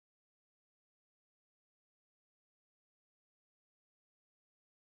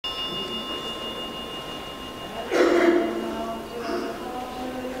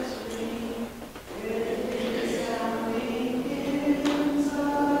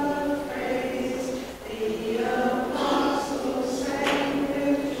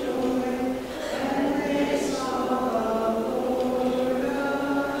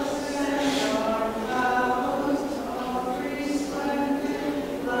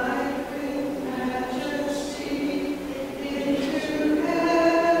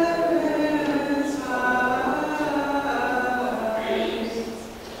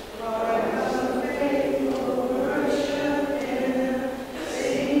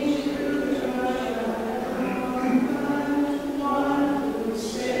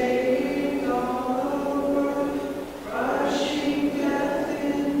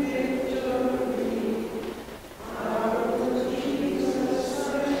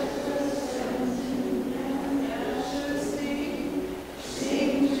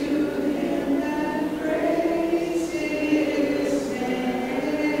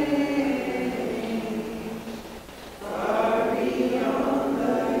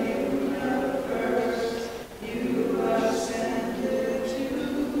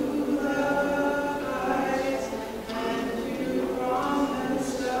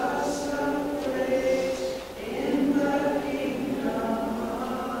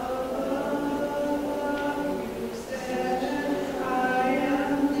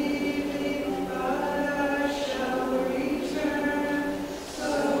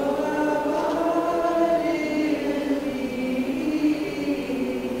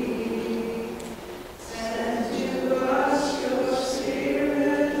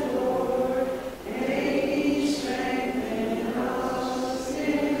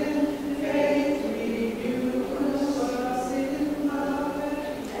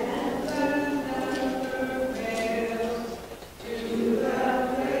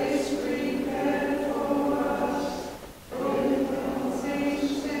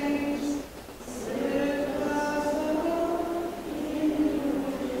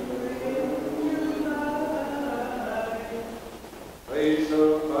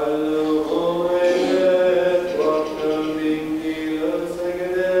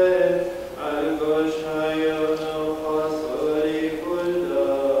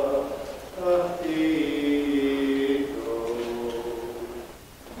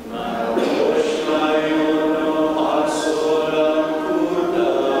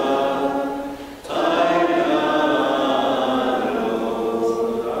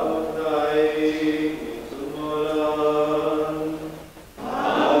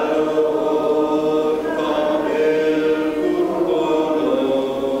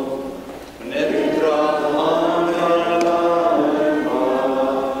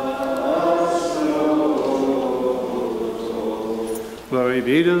Glory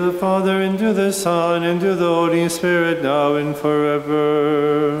be to the Father, and to the Son, and to the Holy Spirit, now and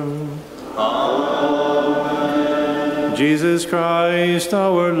forever. Amen. Jesus Christ,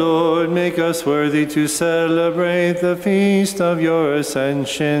 our Lord, make us worthy to celebrate the feast of your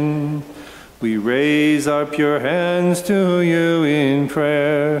Ascension. We raise our pure hands to you in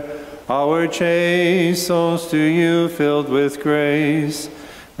prayer, our chaste souls to you filled with grace,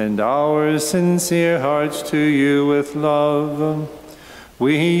 and our sincere hearts to you with love.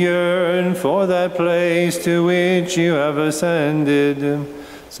 We yearn for that place to which you have ascended,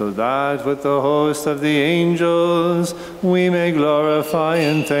 so that with the host of the angels we may glorify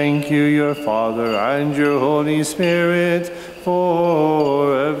and thank you, your Father, and your Holy Spirit,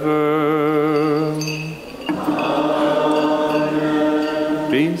 forever. Amen.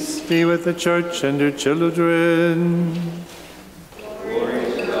 Peace be with the Church and her children.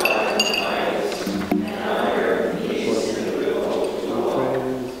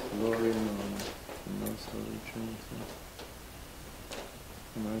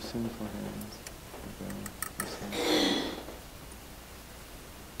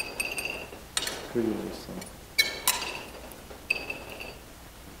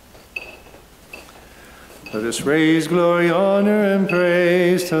 Let us raise glory, honor, and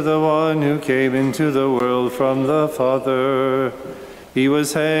praise to the one who came into the world from the Father. He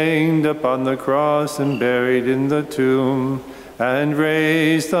was hanged upon the cross and buried in the tomb, and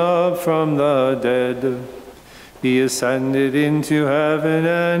raised up from the dead. He ascended into heaven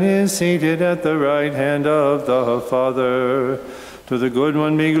and is seated at the right hand of the Father. To the Good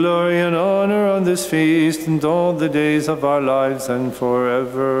One be glory and honor on this feast and all the days of our lives and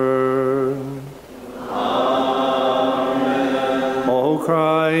forever. Amen. O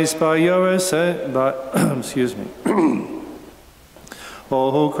Christ, by your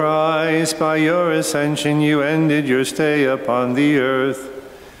O Christ, by your ascension you ended your stay upon the earth,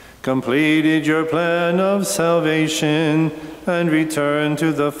 completed your plan of salvation, and returned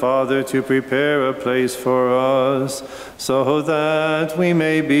to the Father to prepare a place for us, so that we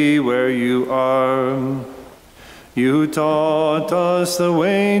may be where you are. You taught us the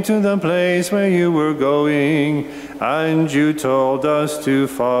way to the place where you were going, and you told us to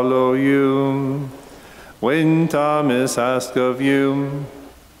follow you. When Thomas asked of you,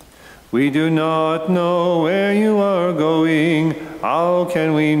 "We do not know where you are going, how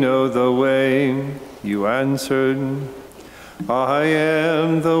can we know the way?" You answered, "I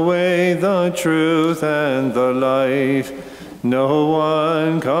am the way, the truth, and the life. No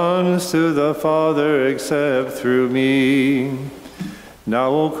one comes to the Father except through me." Now,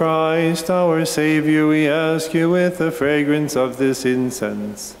 O Christ, our Savior, we ask you with the fragrance of this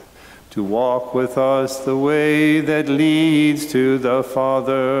incense to walk with us the way that leads to the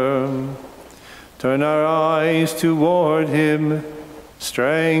Father. Turn our eyes toward him,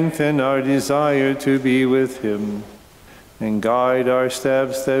 strengthen our desire to be with him, and guide our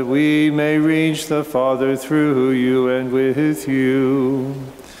steps that we may reach the Father through you and with you.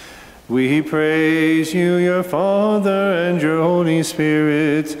 We praise you, your Father, and your Holy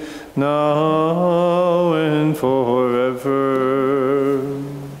Spirit, now and forever.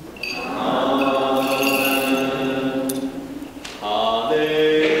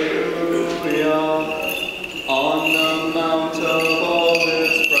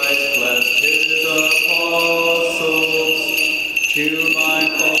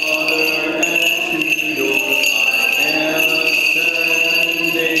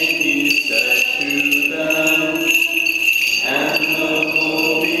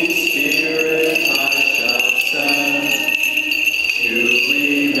 To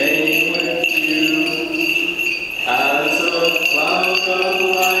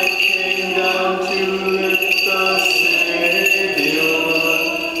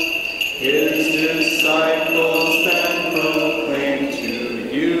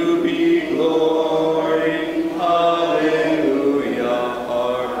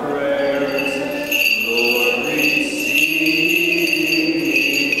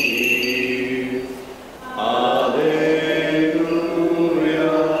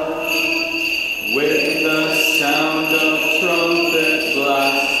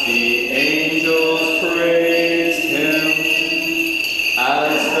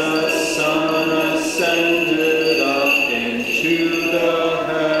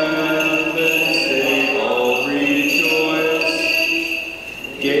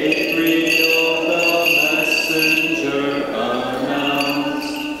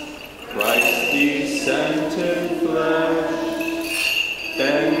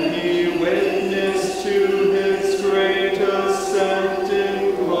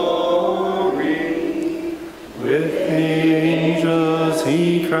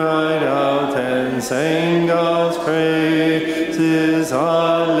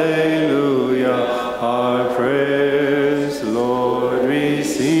Lord,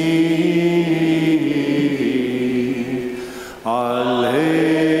 receive. Alleluia.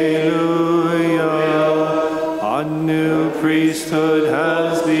 A new priesthood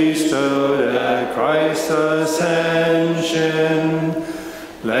has bestowed at Christ's ascension,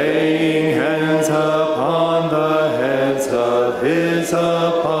 laying hands upon the heads of his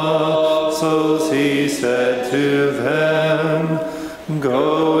apostles, he said to them,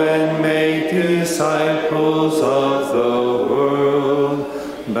 "Go and make disciples of the world,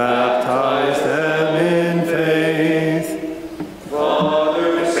 baptize them in faith."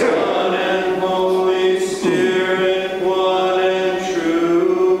 Father, Son, and Holy Spirit, one and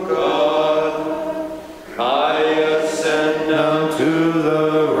true God, I ascend now to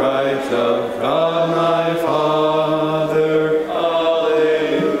the right of God my Father.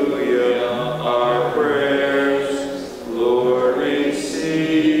 Alleluia. Our prayers, Lord, receive.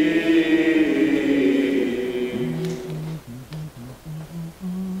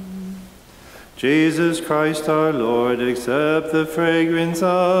 Jesus Christ our Lord, accept the fragrance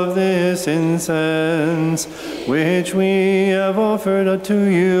of this incense, which we have offered to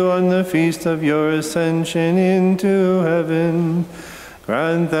you on the feast of your ascension into heaven.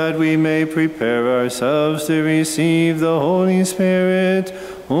 Grant that we may prepare ourselves to receive the Holy Spirit,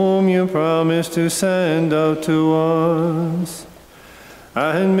 whom you promised to send out to us.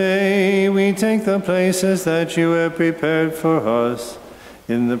 And may we take the places that you have prepared for us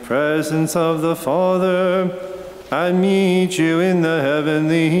in the presence of the Father, and meet you in the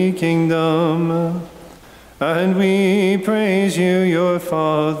heavenly kingdom. And we praise you, your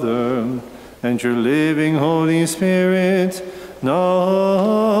Father, and your living Holy Spirit,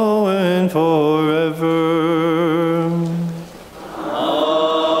 now and forever.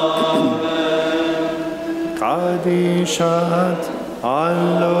 Amen. Kadishat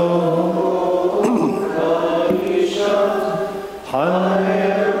Alo. Kadishat Hallelujah.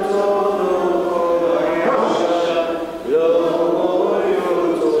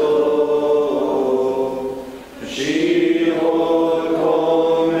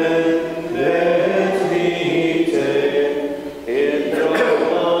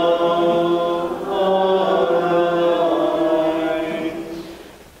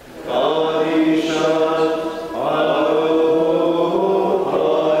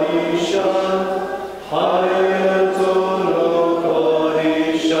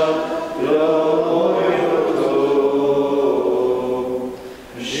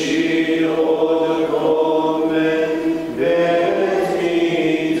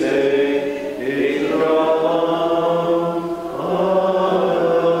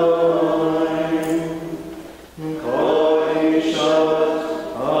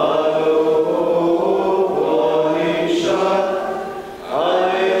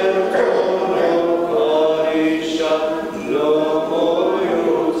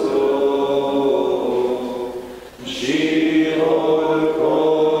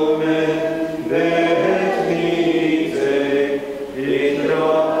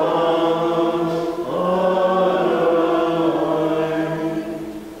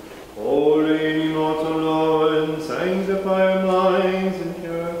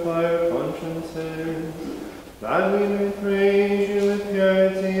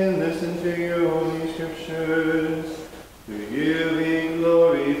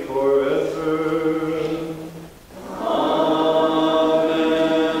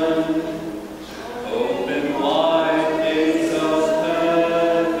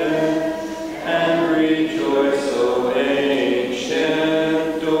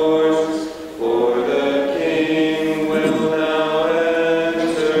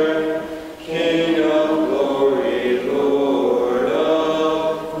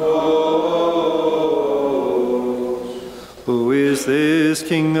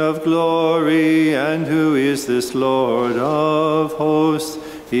 King of glory, and who is this Lord of hosts?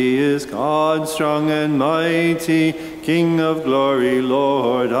 He is God strong and mighty, King of glory,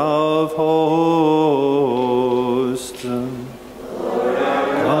 Lord of hosts.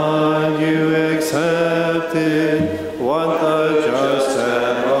 God, you accepted what the just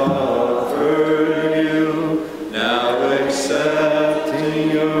had offered you, now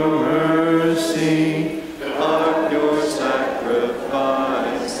accepting your mercy, of your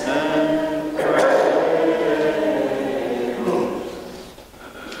sacrifice and praise.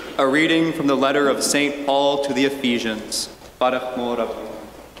 A reading from the letter of St. Paul to the Ephesians.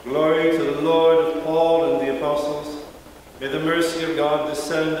 Glory to the Lord of Paul and the apostles. May the mercy of God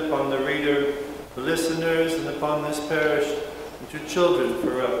descend upon the reader, the listeners, and upon this parish, and to children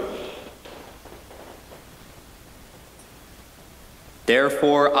forever.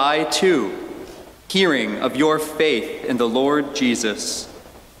 Therefore I too, hearing of your faith in the Lord Jesus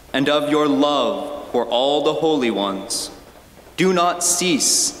and of your love for all the holy ones, do not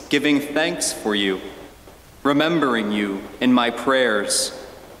cease giving thanks for you, remembering you in my prayers,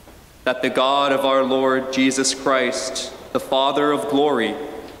 that the God of our Lord Jesus Christ, the Father of glory,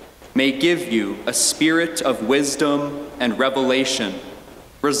 may give you a spirit of wisdom and revelation,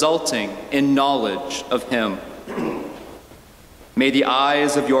 resulting in knowledge of him. May the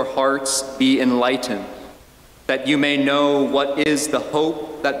eyes of your hearts be enlightened, that you may know what is the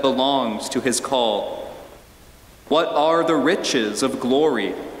hope that belongs to his call. What are the riches of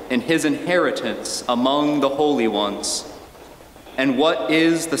glory in his inheritance among the holy ones? And what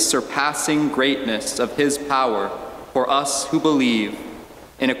is the surpassing greatness of his power for us who believe,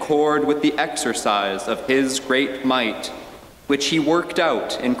 in accord with the exercise of his great might, which he worked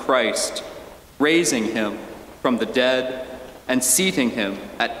out in Christ, raising him from the dead and seating him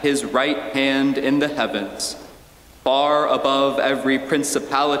at his right hand in the heavens, far above every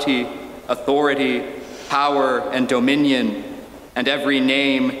principality, authority, power, and dominion, and every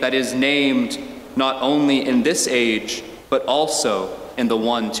name that is named not only in this age, but also in the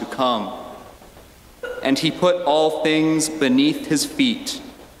one to come. And he put all things beneath his feet,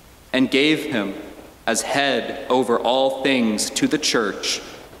 and gave him as head over all things to the church,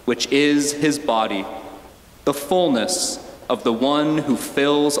 which is his body, the fullness of the one who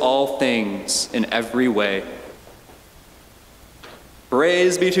fills all things in every way.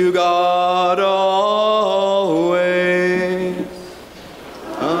 Praise be to God always.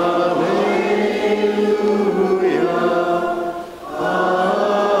 Alleluia. Alleluia.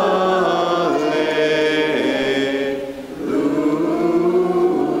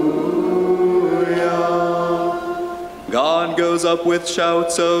 God goes up with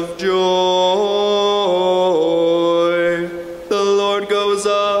shouts of joy. The Lord goes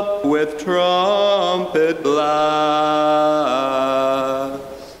up with trumpet blast.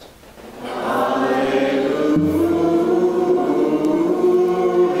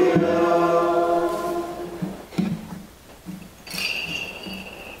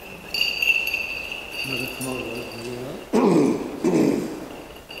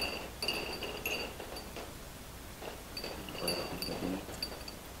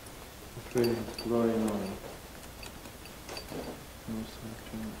 Praise, glory, and honor.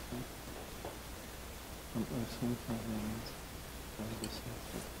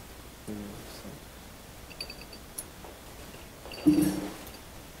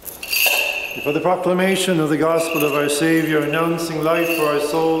 Before the proclamation of the gospel of our Savior, announcing life for our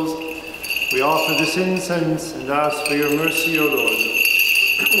souls, we offer this incense and ask for your mercy, O Lord.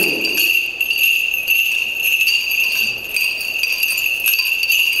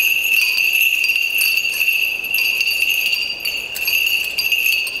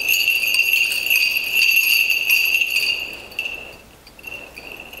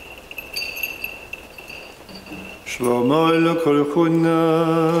 Shlomo l'kol chuna.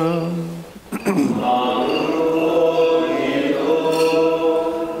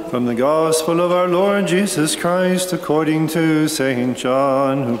 From the Gospel of our Lord Jesus Christ, according to St.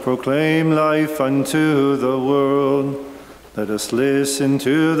 John, who proclaimed life unto the world, let us listen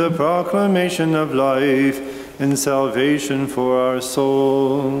to the proclamation of life and salvation for our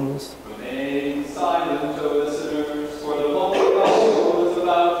souls. Remain silent, O listeners, for the holy gospel is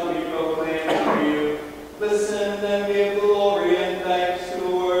about to be proclaimed to you. Listen and give glory and thanks to the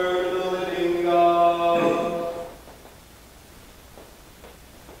word of the living God.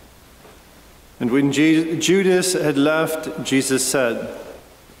 And when Judas had left, Jesus said,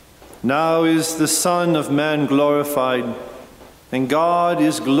 "Now is the Son of Man glorified, and God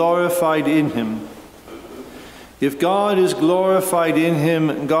is glorified in him. If God is glorified in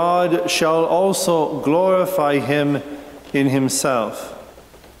him, God shall also glorify him in himself,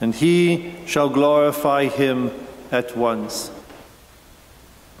 and he shall glorify him at once.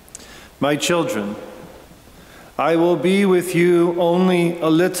 My children, I will be with you only a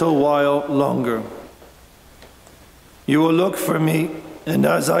little while longer. You will look for me, and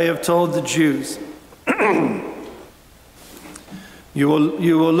as I have told the Jews, you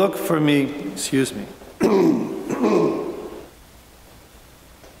will look for me, excuse me.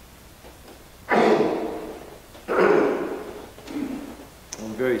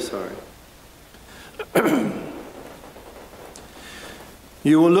 I'm very sorry.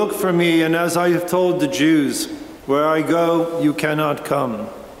 You will look for me, and as I have told the Jews, where I go, you cannot come.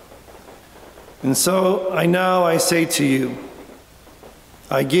 And so I say to you,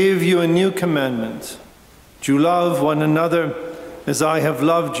 I give you a new commandment, to love one another as I have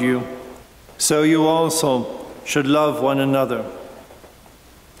loved you, so you also should love one another.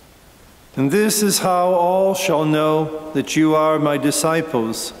 And this is how all shall know that you are my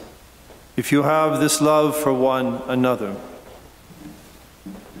disciples, if you have this love for one another.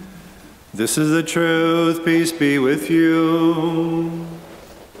 This is the truth. Peace be with you.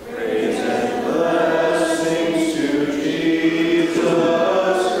 Praise and blessings to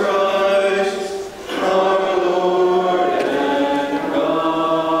Jesus Christ, our Lord and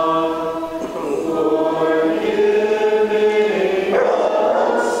God, forgiving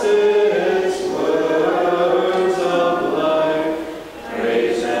us its words of life.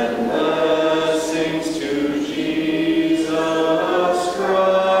 Praise and blessings to Jesus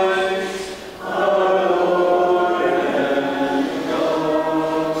Christ, our Lord and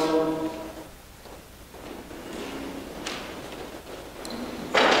God.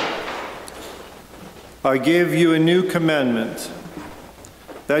 I give you a new commandment,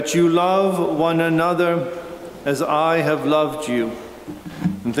 that you love one another as I have loved you.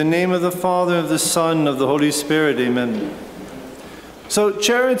 In the name of the Father, of the Son, and of the Holy Spirit, amen. So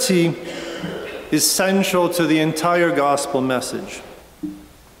charity is central to the entire gospel message.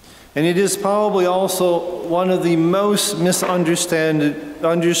 And it is probably also one of the most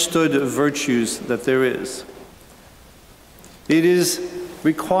understood virtues that there is.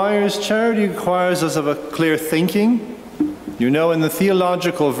 Charity requires us of a clear thinking. You know, in the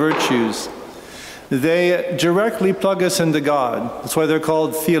theological virtues, they directly plug us into God. That's why they're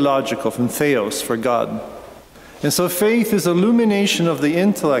called theological, from theos, for God. And so faith is illumination of the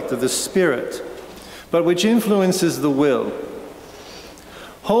intellect, of the spirit, but which influences the will.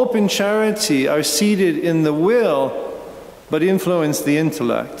 Hope and charity are seated in the will, but influence the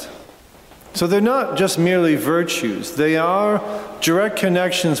intellect. So they're not just merely virtues. They are direct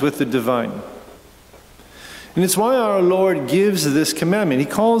connections with the divine. And it's why our Lord gives this commandment. He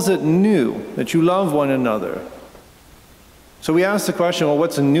calls it new, that you love one another. So we ask the question, well,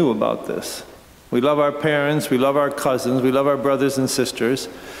 what's new about this? We love our parents, we love our cousins, we love our brothers and sisters.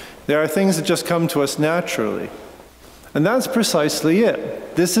 There are things that just come to us naturally. And that's precisely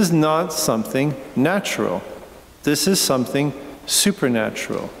it. This is not something natural. This is something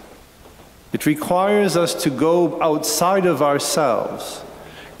supernatural. It requires us to go outside of ourselves.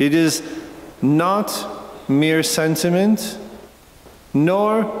 It is not mere sentiment,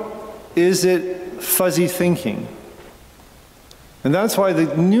 nor is it fuzzy thinking. And that's why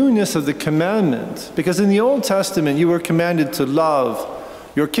the newness of the commandment, because in the Old Testament you were commanded to love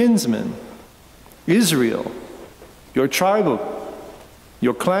your kinsmen, Israel, your tribe,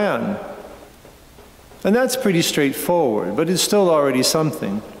 your clan. And that's pretty straightforward, but it's still already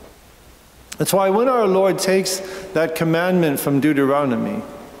something. That's why when our Lord takes that commandment from Deuteronomy,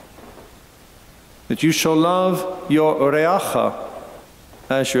 that you shall love your reacha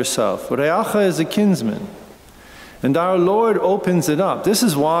as yourself. Reacha is a kinsman. And our Lord opens it up. This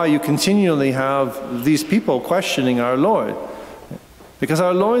is why you continually have these people questioning our Lord. Because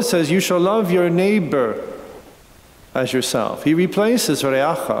our Lord says, you shall love your neighbor as yourself. He replaces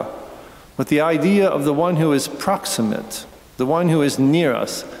reacha with the idea of the one who is proximate, the one who is near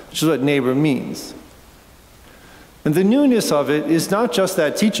us, which is what neighbor means. And the newness of it is not just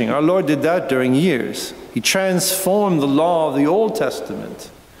that teaching. Our Lord did that during years. He transformed the law of the Old Testament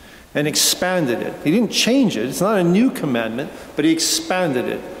and expanded it. He didn't change it. It's not a new commandment, but he expanded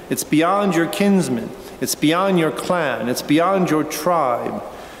it. It's beyond your kinsmen. It's beyond your clan. It's beyond your tribe.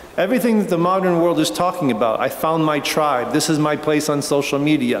 Everything that the modern world is talking about, I found my tribe, this is my place on social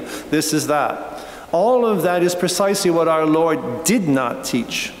media, this is that. All of that is precisely what our Lord did not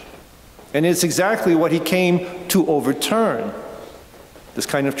teach. And it's exactly what he came to overturn, this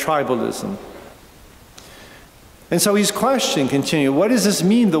kind of tribalism. And so he's questioning, continue, what does this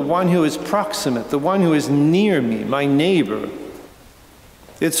mean, the one who is proximate, the one who is near me, my neighbor?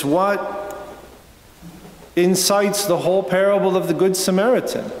 It's what incites the whole parable of the Good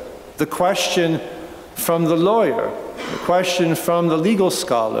Samaritan. The question from the lawyer, the question from the legal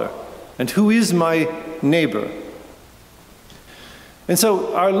scholar, and who is my neighbor? And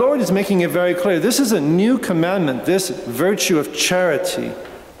so our Lord is making it very clear. This is a new commandment, this virtue of charity.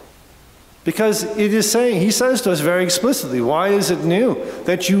 Because it is saying, he says to us very explicitly, why is it new?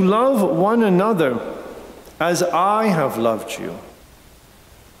 That you love one another as I have loved you.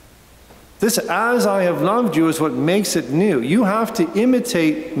 This as I have loved you is what makes it new. You have to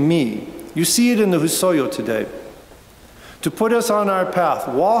imitate me. You see it in the Husoyo today. To put us on our path,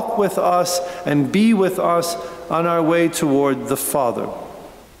 walk with us and be with us on our way toward the Father.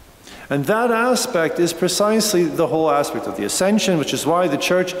 And that aspect is precisely the whole aspect of the Ascension, which is why the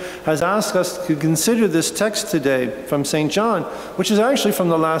Church has asked us to consider this text today from St. John, which is actually from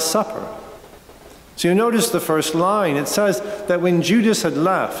the Last Supper. So you notice the first line. It says that when Judas had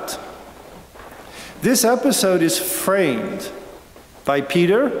left, This episode is framed by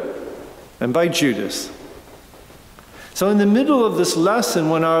Peter and by Judas. So in the middle of this lesson,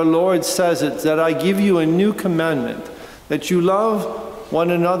 when our Lord says it, that I give you a new commandment, that you love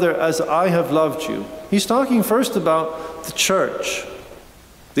one another as I have loved you, he's talking first about the church.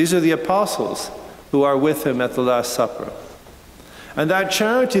 These are the apostles who are with him at the Last Supper. And that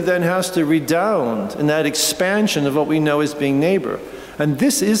charity then has to redound in that expansion of what we know as being neighbor. And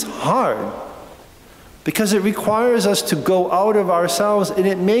this is hard, because it requires us to go out of ourselves, and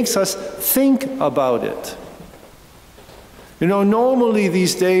it makes us think about it. You know, normally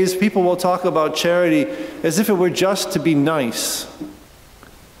these days, people will talk about charity as if it were just to be nice.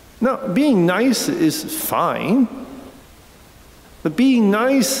 No, being nice is fine. But being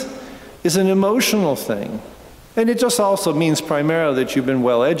nice is an emotional thing. And it just also means primarily that you've been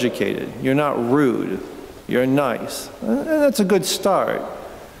well educated. You're not rude. You're nice. And that's a good start.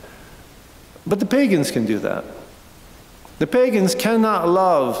 But the pagans can do that. The pagans cannot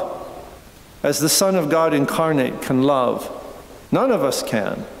love as the Son of God incarnate can love. None of us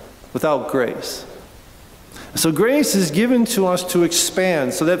can without grace. So grace is given to us to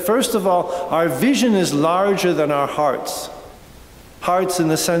expand, so that first of all, our vision is larger than our hearts. Hearts in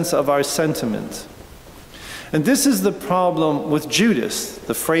the sense of our sentiment. And this is the problem with Judas.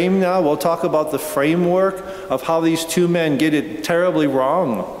 The frame now, we'll talk about the framework of how these two men get it terribly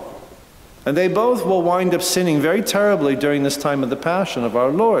wrong. And they both will wind up sinning very terribly during this time of the Passion of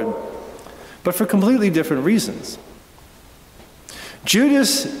our Lord, but for completely different reasons.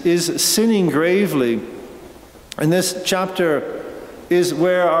 Judas is sinning gravely, and this chapter is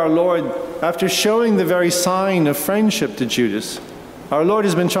where our Lord, after showing the very sign of friendship to Judas, our Lord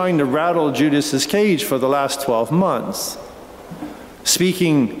has been trying to rattle Judas's cage for the last 12 months,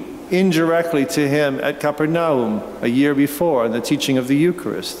 speaking indirectly to him at Capernaum a year before in the teaching of the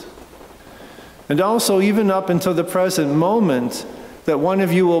Eucharist. And also even up until the present moment, that one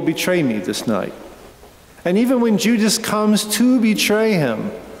of you will betray me this night. And even when Judas comes to betray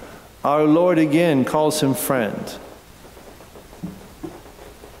him, our Lord again calls him friend.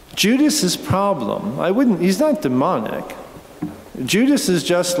 Judas's problem, he's not demonic. Judas is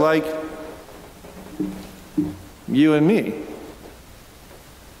just like you and me.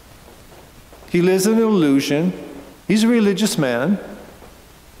 He lives in an illusion. He's a religious man.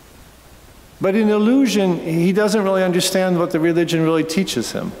 But in illusion, he doesn't really understand what the religion really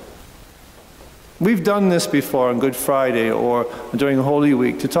teaches him. We've done this before on Good Friday or during Holy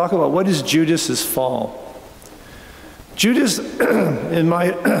Week to talk about what is Judas's fall. Judas,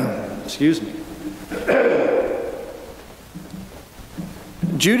 excuse me.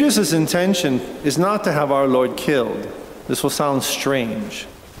 Judas's intention is not to have our Lord killed. This will sound strange.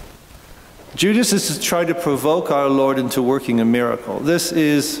 Judas is to try to provoke our Lord into working a miracle. This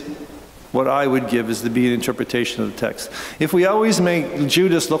is what I would give as the being interpretation of the text. If we always make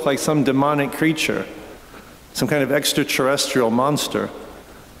Judas look like some demonic creature, some kind of extraterrestrial monster,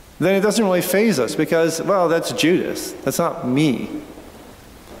 then it doesn't really faze us because, well, that's Judas. That's not me.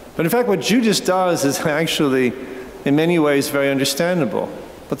 But in fact, what Judas does is actually, in many ways, very understandable.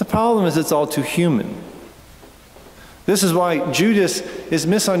 But the problem is it's all too human. This is why Judas is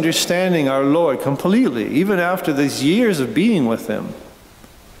misunderstanding our Lord completely, even after these years of being with him.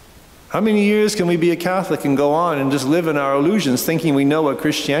 How many years can we be a Catholic and go on and just live in our illusions thinking we know what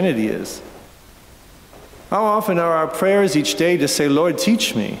Christianity is? How often are our prayers each day to say, Lord,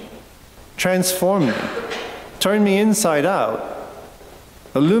 teach me, transform me, turn me inside out,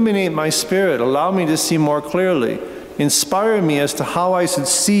 illuminate my spirit, allow me to see more clearly, inspire me as to how I should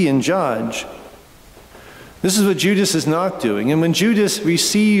see and judge. This is what Judas is not doing. And when Judas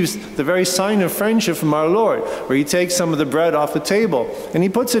receives the very sign of friendship from our Lord, where he takes some of the bread off the table and he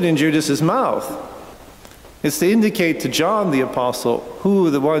puts it in Judas's mouth, it's to indicate to John the Apostle who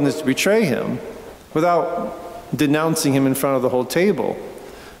the one is to betray him without denouncing him in front of the whole table.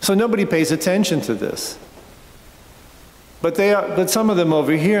 So nobody pays attention to this. But some of them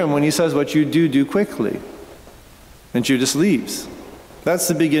overhear him when he says, what you do, do quickly. And Judas leaves. That's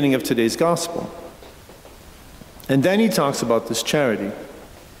the beginning of today's gospel. And then he talks about this charity.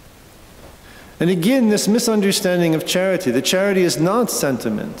 And again, this misunderstanding of charity. The charity is not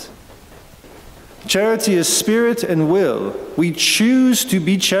sentiment. Charity is spirit and will. We choose to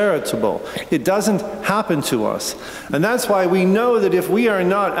be charitable. It doesn't happen to us. And that's why we know that if we are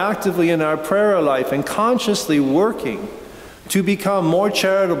not actively in our prayer life and consciously working to become more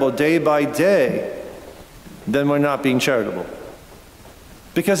charitable day by day, then we're not being charitable.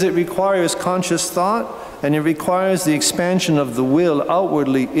 Because it requires conscious thought, and it requires the expansion of the will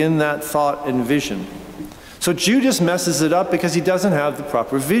outwardly in that thought and vision. So Judas messes it up because he doesn't have the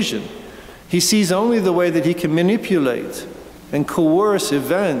proper vision. He sees only the way that he can manipulate and coerce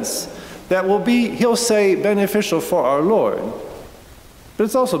events that will be, he'll say, beneficial for our Lord. But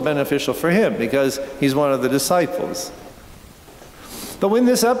it's also beneficial for him because he's one of the disciples. But when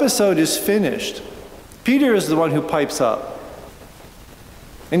this episode is finished, Peter is the one who pipes up.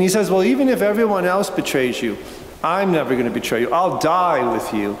 And he says, well, even if everyone else betrays you, I'm never going to betray you. I'll die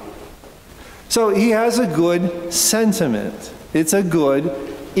with you. So he has a good sentiment. It's a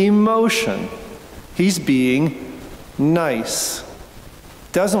good emotion. He's being nice.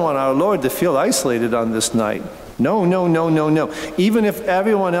 Doesn't want our Lord to feel isolated on this night. No, no, no, no, no. Even if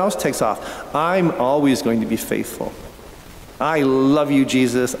everyone else takes off, I'm always going to be faithful. I love you,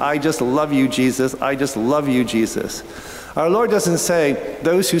 Jesus. I just love you, Jesus. I just love you, Jesus. Our Lord doesn't say,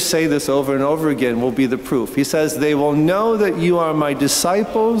 those who say this over and over again will be the proof. He says, they will know that you are my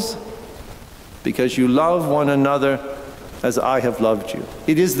disciples because you love one another as I have loved you.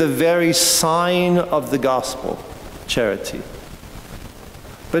 It is the very sign of the gospel, charity.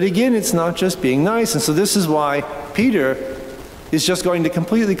 But again, it's not just being nice. And so this is why Peter is just going to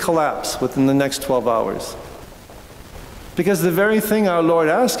completely collapse within the next 12 hours. Because the very thing our Lord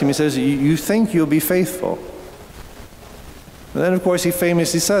asked him, he says, you think you'll be faithful. And then, of course, he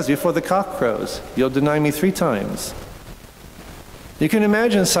famously says, before the cock crows, you'll deny me 3 times. You can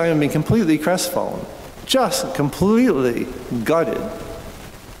imagine Simon being completely crestfallen, just completely gutted.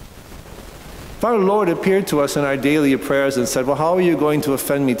 If our Lord appeared to us in our daily prayers and said, well, how are you going to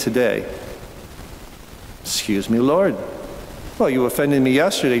offend me today? Excuse me, Lord. Well, you offended me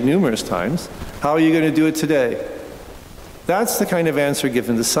yesterday numerous times. How are you going to do it today? That's the kind of answer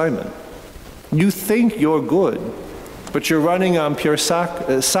given to Simon. You think you're good, but you're running on pure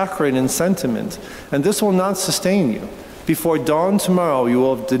saccharine and sentiment, and this will not sustain you. Before dawn tomorrow, you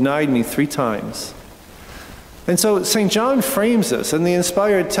will have denied me 3 times. And so St. John frames this, and the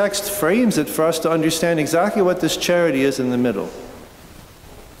inspired text frames it for us to understand exactly what this charity is in the middle.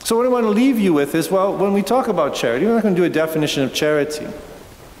 So what I want to leave you with is, well, when we talk about charity, we're not going to do a definition of charity.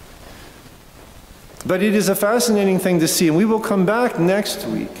 But it is a fascinating thing to see, and we will come back next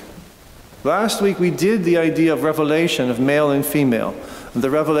week. Last week we did the idea of revelation of male and female, and the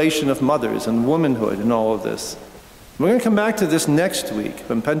revelation of mothers and womanhood and all of this. We're going to come back to this next week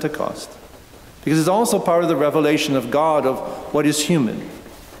on Pentecost, because it's also part of the revelation of God of what is human.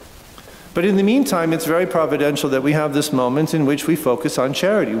 But in the meantime, it's very providential that we have this moment in which we focus on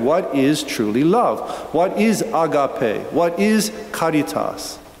charity. What is truly love? What is agape? What is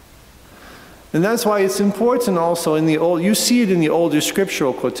caritas? And that's why it's important also in the old, you see it in the older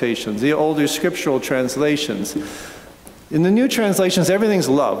scriptural quotations, the older scriptural translations. In the new translations, everything's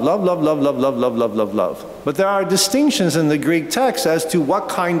love. Love, love, love, love, love, love, love, love, love. But there are distinctions in the Greek text as to what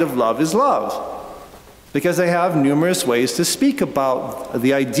kind of love is love, because they have numerous ways to speak about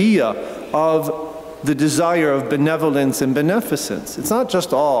the idea of the desire of benevolence and beneficence. It's not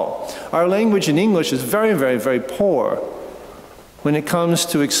just all. Our language in English is very, very, very poor when it comes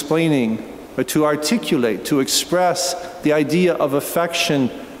to explaining or to articulate, to express the idea of affection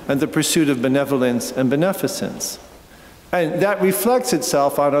and the pursuit of benevolence and beneficence. And that reflects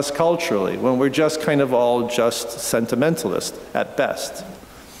itself on us culturally, when we're just kind of all just sentimentalist at best.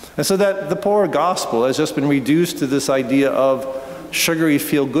 And so that the poor gospel has just been reduced to this idea of sugary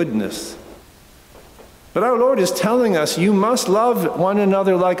feel-goodness. But our Lord is telling us, you must love one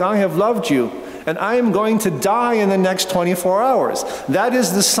another like I have loved you. And I am going to die in the next 24 hours. That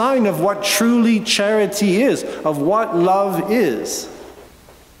is the sign of what truly charity is, of what love is.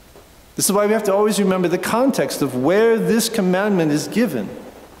 This is why we have to always remember the context of where this commandment is given.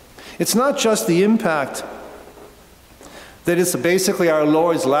 It's not just the impact that it's basically our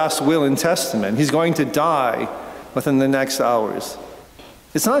Lord's last will and testament. He's going to die within the next hours.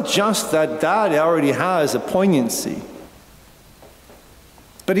 It's not just that that already has a poignancy.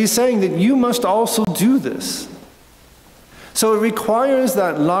 But he's saying that you must also do this. So it requires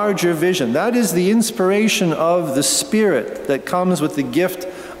that larger vision. That is the inspiration of the Spirit that comes with the gift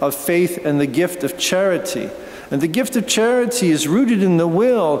of faith and the gift of charity. And the gift of charity is rooted in the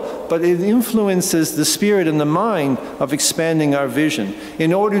will, but it influences the spirit and the mind of expanding our vision.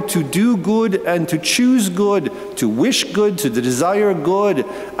 In order to do good and to choose good, to wish good, to desire good,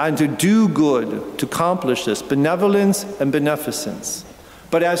 and to do good, to accomplish this, benevolence and beneficence.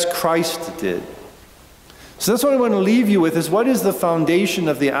 But as Christ did. So that's what I want to leave you with, is what is the foundation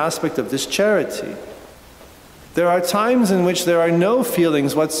of the aspect of this charity? There are times in which there are no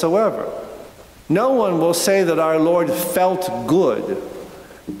feelings whatsoever. No one will say that our Lord felt good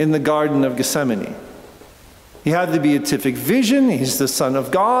in the Garden of Gethsemane. He had the beatific vision, he's the Son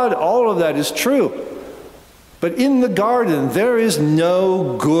of God, all of that is true. But in the garden, there is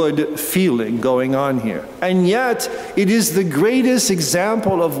no good feeling going on here. And yet, it is the greatest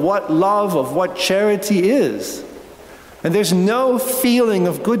example of what love, of what charity is. And there's no feeling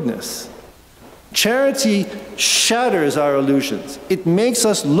of goodness. Charity shatters our illusions. It makes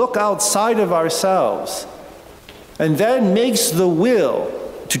us look outside of ourselves and then makes the will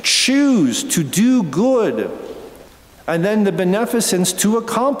to choose to do good, and then the beneficence to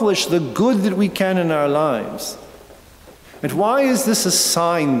accomplish the good that we can in our lives. And why is this a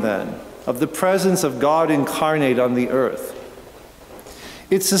sign then of the presence of God incarnate on the earth?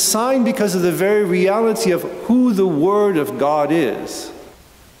 It's a sign because of the very reality of who the Word of God is.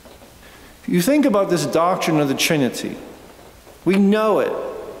 If you think about this doctrine of the Trinity, we know it.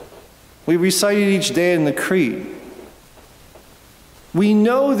 We recite it each day in the Creed. We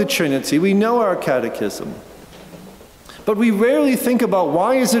know the Trinity, we know our catechism. But we rarely think about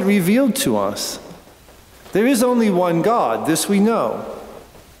why is it revealed to us. There is only one God, this we know.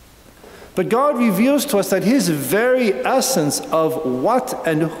 But God reveals to us that His very essence of what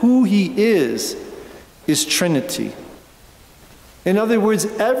and who He is Trinity. In other words,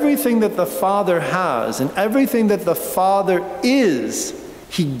 everything that the Father has and everything that the Father is,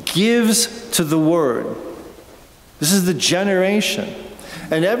 He gives to the Word. This is the generation.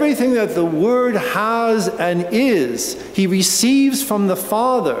 And everything that the Word has and is, He receives from the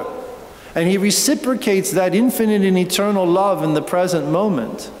Father. And He reciprocates that infinite and eternal love in the present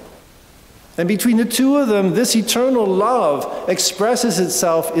moment. And between the two of them, this eternal love expresses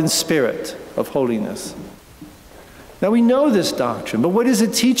itself in spirit of holiness. Now we know this doctrine, but what is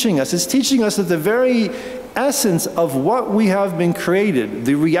it teaching us? It's teaching us that the very essence of what we have been created,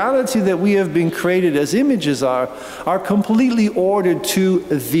 the reality that we have been created as images are completely ordered to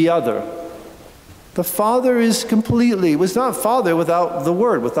the other. The Father was not Father without the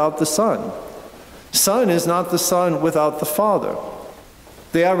Word, without the Son. Son is not the Son without the Father.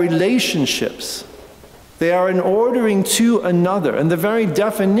 They are relationships. They are an ordering to another. And the very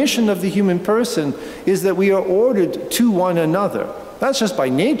definition of the human person is that we are ordered to one another. That's just by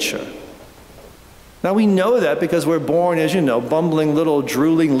nature. Now we know that because we're born, as you know, bumbling little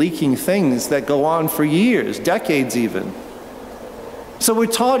drooling, leaking things that go on for years, decades even. So we're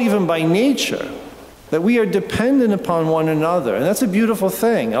taught even by nature that we are dependent upon one another. And that's a beautiful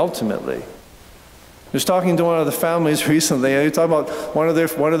thing, ultimately. I was talking to one of the families recently, they were talking about one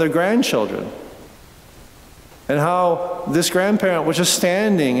of their grandchildren. And how this grandparent was just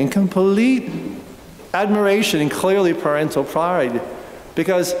standing in complete admiration and clearly parental pride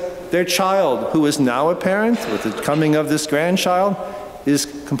because their child, who is now a parent with the coming of this grandchild, is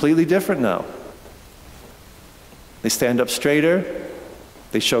completely different now. They stand up straighter,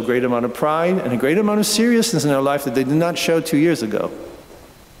 they show a great amount of pride and a great amount of seriousness in their life that they did not show 2 years ago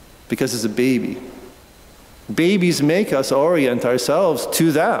because it's a baby. Babies make us orient ourselves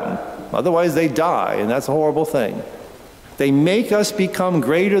to them. Otherwise they die, and that's a horrible thing. They make us become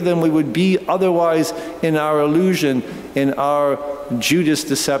greater than we would be otherwise in our illusion, in our Judas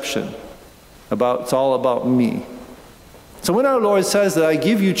deception. It's all about me. So when our Lord says that I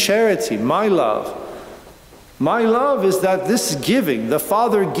give you charity, my love is that this giving, the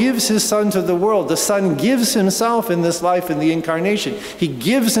Father gives His Son to the world. The Son gives Himself in this life in the Incarnation. He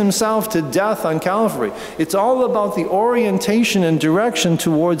gives Himself to death on Calvary. It's all about the orientation and direction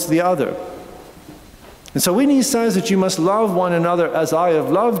towards the other. And so when He says that you must love one another as I have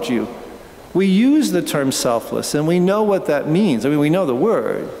loved you, we use the term selfless, and we know what that means. I mean, we know the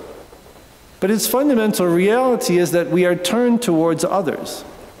word. But its fundamental reality is that we are turned towards others.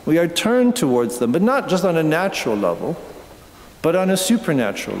 We are turned towards them, but not just on a natural level, but on a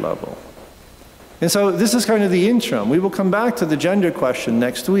supernatural level. And so this is kind of the interim. We will come back to the gender question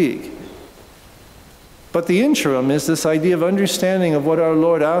next week. But the interim is this idea of understanding of what our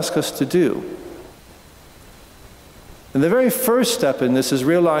Lord asks us to do. And the very first step in this is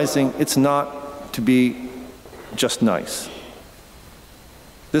realizing it's not to be just nice.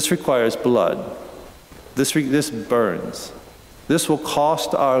 This requires blood. This burns. This will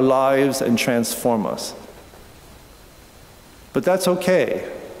cost our lives and transform us. But that's okay.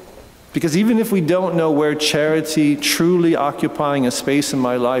 Because even if we don't know where charity truly occupying a space in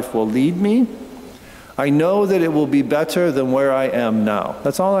my life will lead me, I know that it will be better than where I am now.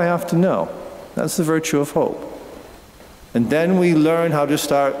 That's all I have to know. That's the virtue of hope. And then we learn how to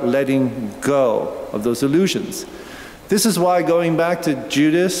start letting go of those illusions. This is why, going back to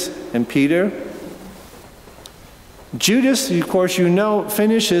Judas and Peter, Judas, of course, you know,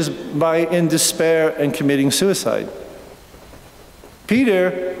 finishes in despair and committing suicide.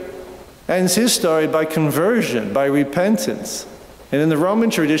 Peter ends his story by conversion, by repentance. And in the Roman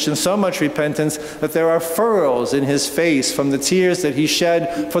tradition, so much repentance that there are furrows in his face from the tears that he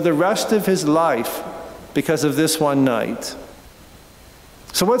shed for the rest of his life because of this one night.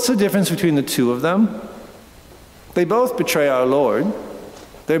 So what's the difference between the two of them? They both betray our Lord.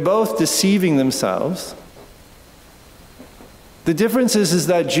 They're both deceiving themselves. The difference is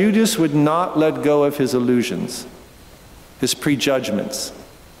that Judas would not let go of his illusions, his prejudgments,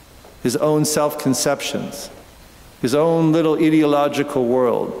 his own self-conceptions, his own little ideological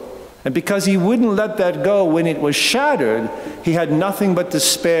world. And because he wouldn't let that go when it was shattered, he had nothing but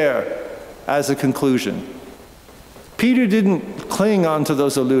despair as a conclusion. Peter didn't cling on to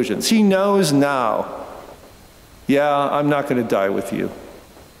those illusions. He knows now, yeah, I'm not going to die with you.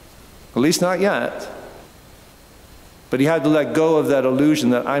 At least not yet. But he had to let go of that illusion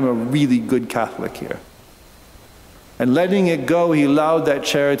that I'm a really good Catholic here. And letting it go, he allowed that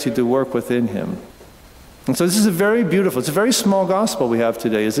charity to work within him. And so this is it's a very small gospel we have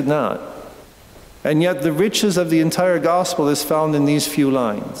today, is it not? And yet the riches of the entire gospel is found in these few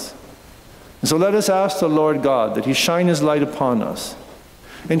lines. And so let us ask the Lord God that he shine his light upon us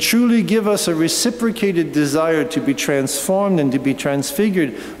and truly give us a reciprocated desire to be transformed and to be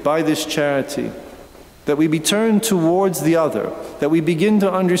transfigured by this charity. That we be turned towards the other, that we begin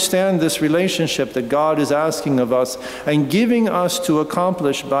to understand this relationship that God is asking of us and giving us to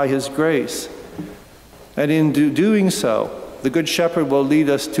accomplish by his grace. And in doing so, the Good Shepherd will lead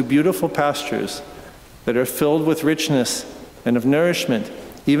us to beautiful pastures that are filled with richness and of nourishment.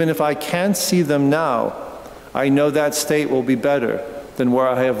 Even if I can't see them now, I know that state will be better than where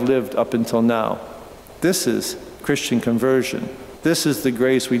I have lived up until now. This is Christian conversion. This is the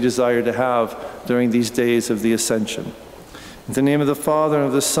grace we desire to have during these days of the Ascension. In the name of the Father, and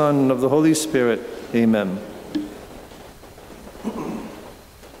of the Son, and of the Holy Spirit, amen.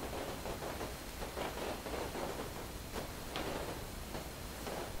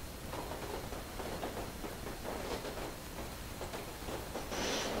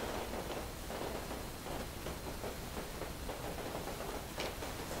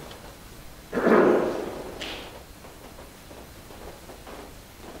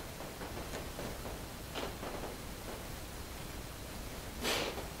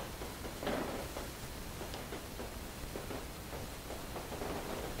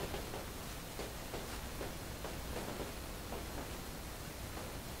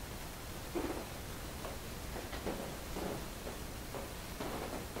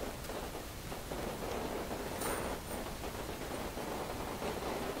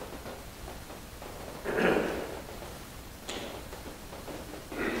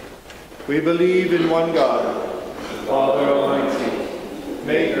 We believe in one God, Father Almighty,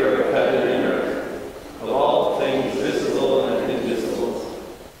 maker of heaven and earth, of all things visible and invisible.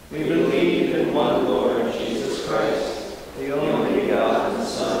 We believe in one Lord Jesus Christ, the only begotten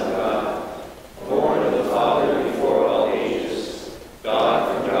Son of God, born of the Father before all ages,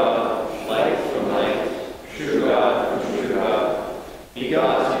 God from God, light from light, true God from true God,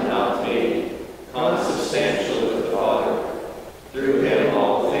 begotten, not made, consubstantial with the Father. Through him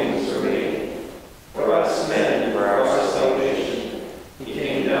all things were made. For us men and for our salvation, he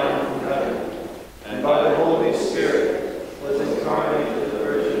came down from heaven, and by the Holy Spirit was incarnate of the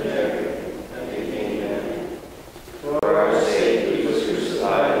Virgin Mary, and became man. For our sake he was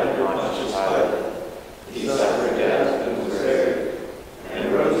crucified under Pontius Pilate. He suffered death and was buried,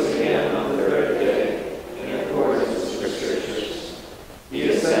 and rose again on the third day, in accordance with the Scriptures. He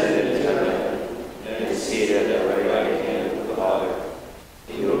ascended into heaven, and is seated at the right hand of the Father.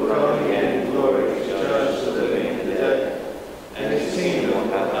 He will come again in glory to judge the living and the dead, and his kingdom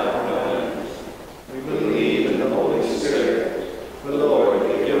hath not no end. We believe in the Holy Spirit, the Lord,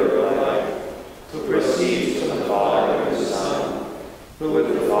 the giver of life, who proceeds from the Father and the Son, who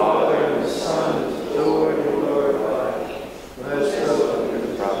with the Father and the Son is adored and glorified, who has spoken with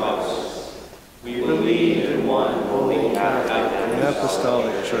the prophets. We believe in one holy Catholic and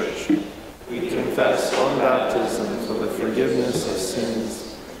Apostolic Church. We confess one baptism for the forgiveness of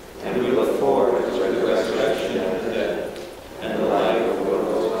sins, and we look forward to the resurrection of the dead and the life of the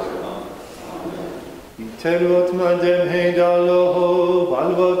world to come. Amen. Iterot madem heidaloho,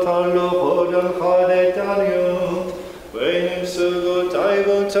 valvotaloho dan chadetanium, venim sugo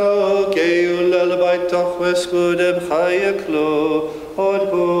taivoto, geulel baitoch vescudem chayeklo, od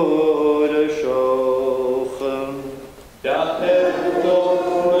hod shochem.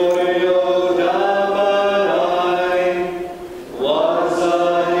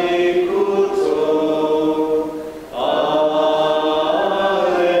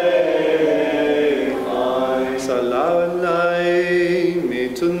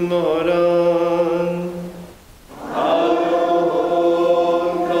 Moran.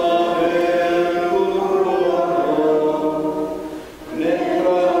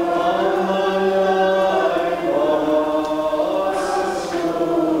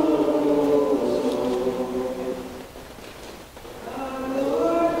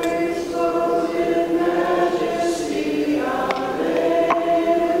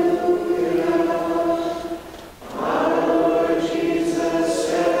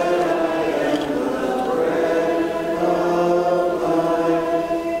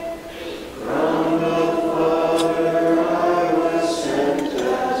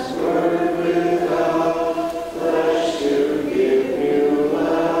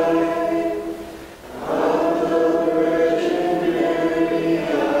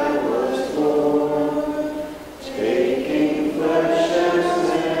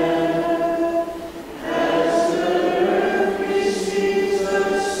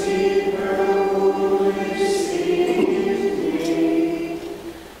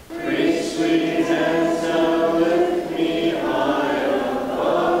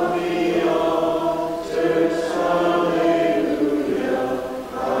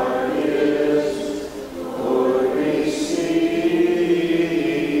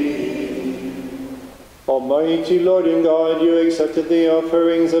 Almighty Lord and God, you accepted the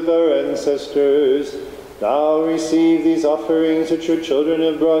offerings of our ancestors. Now receive these offerings which your children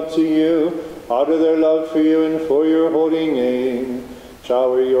have brought to you, out of their love for you and for your holy name.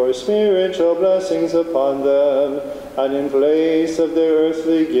 Shower your spiritual blessings upon them, and in place of their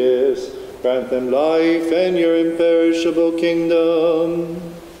earthly gifts, grant them life and your imperishable kingdom.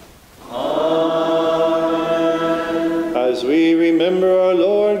 Amen. As we remember our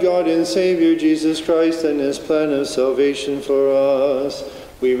Lord, God, and Savior Jesus Christ and his plan of salvation for us,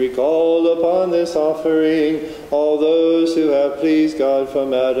 we recall upon this offering all those who have pleased God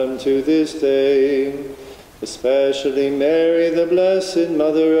from Adam to this day, especially Mary, the Blessed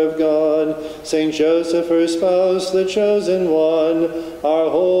Mother of God, Saint Joseph, her spouse, the chosen one, our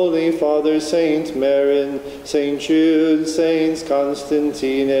Holy Father, Saint Marin, Saint Jude, Saints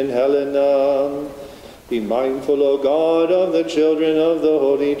Constantine and Helena. Be mindful, O God, of the children of the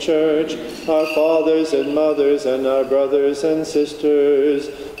Holy Church, our fathers and mothers, and our brothers and sisters,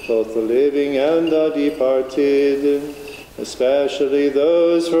 both the living and the departed, especially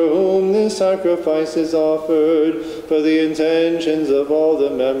those for whom this sacrifice is offered, for the intentions of all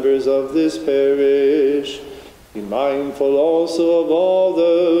the members of this parish. Be mindful also of all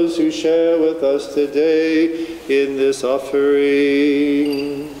those who share with us today in this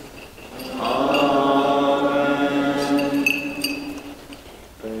offering. Amen.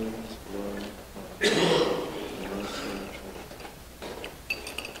 Praise the Lord.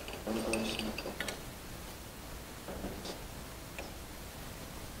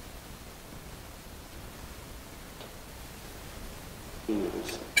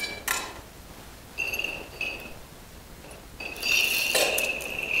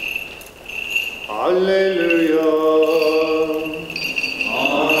 Hallelujah.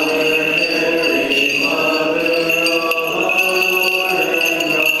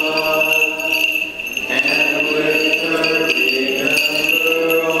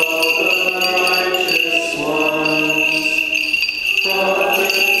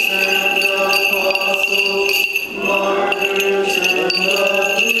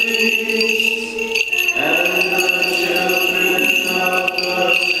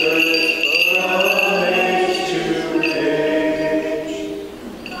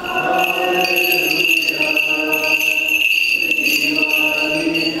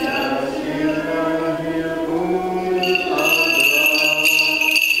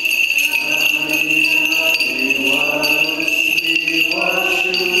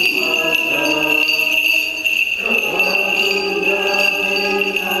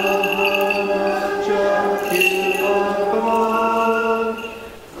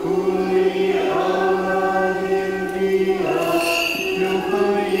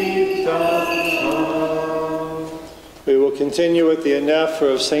 Continue with the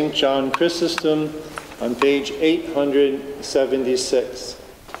anaphora of St. John Chrysostom on page 876.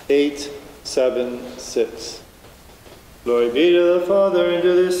 876. Glory be to the Father, and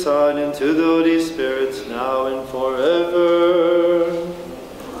to the Son, and to the Holy Spirit, now and forever.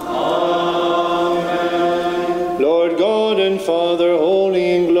 Amen. Lord God and Father,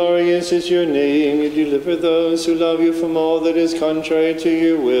 holy and glorious is your name. You deliver those who love you from all that is contrary to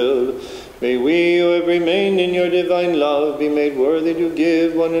your will. May we who have remained in your divine love be made worthy to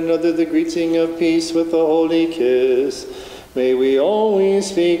give one another the greeting of peace with a holy kiss. May we always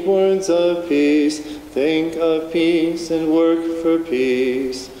speak words of peace, think of peace, and work for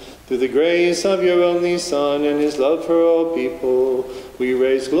peace. Through the grace of your only Son and his love for all people, we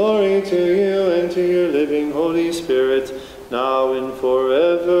raise glory to you and to your living Holy Spirit, now and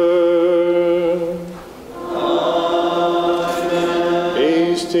forever. Amen.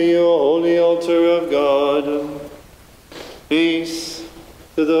 Peace to you, holy altar of God. Peace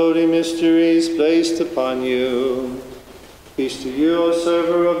to the holy mysteries placed upon you. Peace to you, O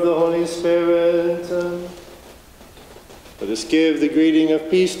server of the Holy Spirit. Let us give the greeting of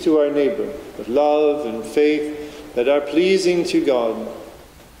peace to our neighbor, with love and faith that are pleasing to God.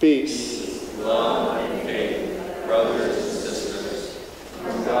 Peace. Love and faith, brothers and sisters,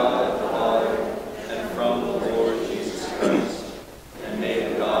 from God the Father and from the Lord Jesus Christ. And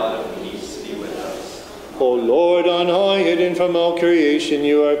may the God of peace be with us. O Lord, on high, hidden from all creation,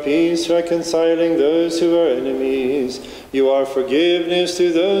 you are peace, reconciling those who are enemies. You are forgiveness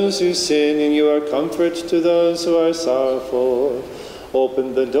to those who sin, and you are comfort to those who are sorrowful.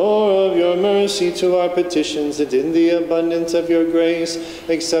 Open the door of your mercy to our petitions, and in the abundance of your grace,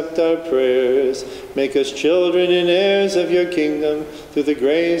 accept our prayers. Make us children and heirs of your kingdom, through the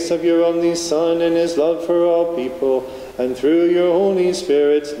grace of your only Son and his love for all people, and through your Holy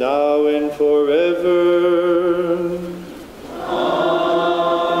Spirit, now and forever.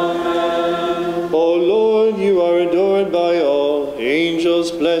 Amen. O Lord,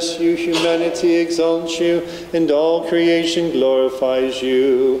 bless you, humanity exalts you, and all creation glorifies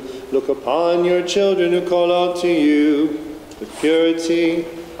you. Look upon your children who call out to you with purity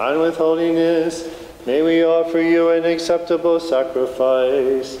and with holiness. May we offer you an acceptable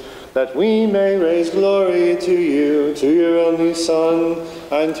sacrifice, that we may raise glory to you, to your only Son,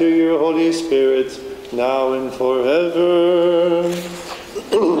 and to your Holy Spirit, now and forever.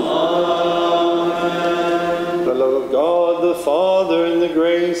 Amen. The love of God the Father, and the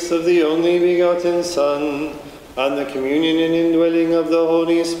grace of the only begotten Son, and the communion and indwelling of the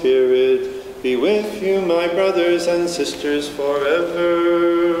Holy Spirit be with you, my brothers and sisters,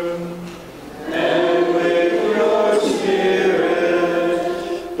 forever. And with your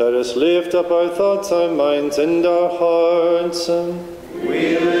spirit. Let us lift up our thoughts, our minds, and our hearts.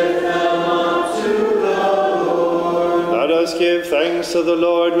 We lift them up to the Lord. Let us give thanks to the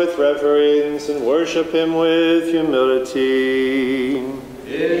Lord with reverence and worship him with humility.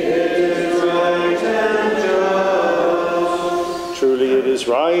 It is right and just. Truly it is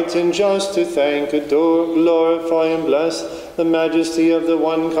right and just to thank, adore, glorify, and bless the majesty of the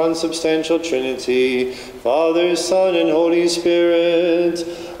one consubstantial Trinity, Father, Son, and Holy Spirit,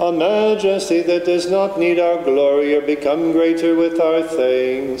 a majesty that does not need our glory or become greater with our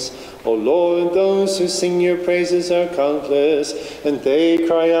thanks. O Lord, those who sing your praises are countless, and they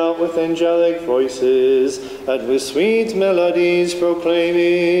cry out with angelic voices and with sweet melodies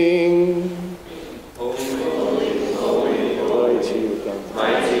proclaiming, Holy, holy, holy, to you, God.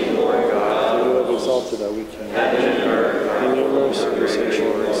 mighty Lord God, You have exalted our weak hands. heaven and earth, In your mercy, you sent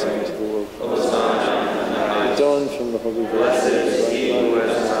your Son to the world. Hosanna, Dawn from the Holy Virgin. Blessed is he who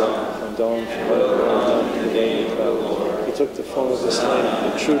has come. And dawn from the Holy Virgin. He took the form of a slave,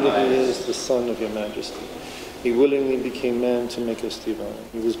 but truly he is the Son of your Majesty. He willingly became man to make us divine.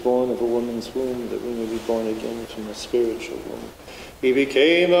 He was born of a woman's womb, that we may be born again from a spiritual womb. He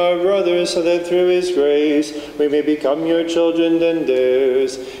became our brother, so that through his grace we may become your children and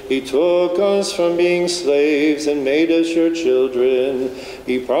heirs. He took us from being slaves and made us your children.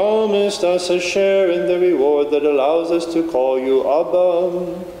 He promised us a share in the reward that allows us to call you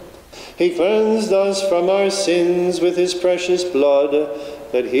Abba. He cleansed us from our sins with his precious blood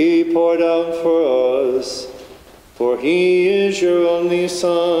that he poured out for us. For he is your only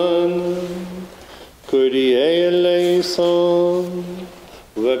Son. Kyrie eleison,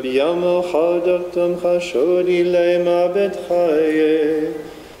 v'biyam chadaktam chashori le'mabed chaye,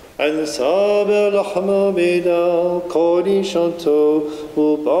 and saber l'chama b'da kodi shanto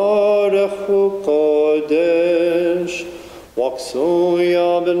u'barech u'kodesh, waksu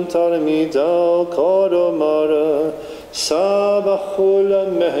yabem talamida kodomara, sabachu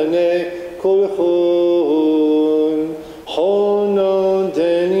l'mehne kulchun, hono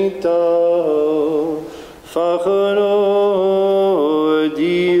denita, فخر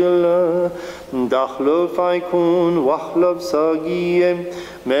ديل دخل فيكون وخلف ساقيم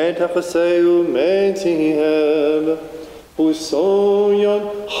ما تخسيو ما تهاب وصويا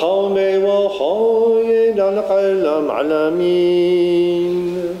حامي وحايد على العالم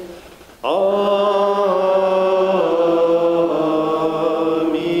عالمين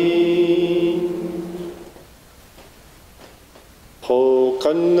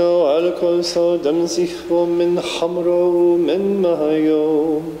قنو الكوسو دمسيخو من حمرو من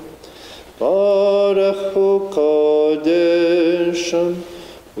مهيو بارخو قادشم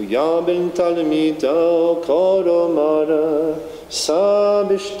ويا بن تلميدا كارو مارا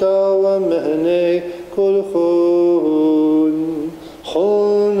سابشتا ومهني كل خون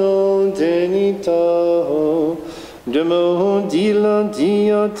خونو دنيتا دمو ديلا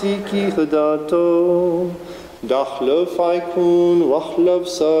دياتي كي خداتو دخل فيكون وخلف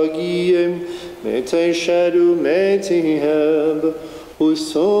ساقيم متى شادو متى هب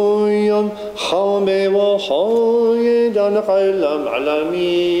وسويا حامي وحايد عن قلم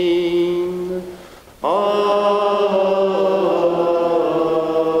علمين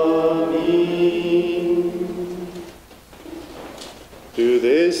آمين. Do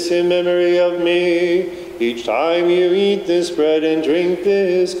this in memory of me, each time you eat this bread and drink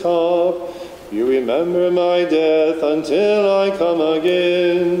this cup. You remember my death until I come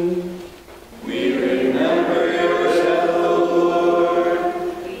again. we remember your death, O Lord.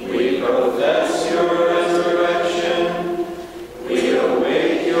 We profess your resurrection. We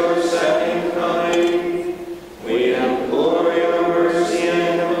await your second coming. We implore your mercy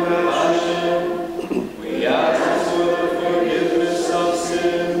and compassion. We ask for the forgiveness of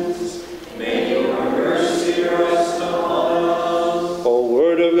sins. May your mercy rest upon us. O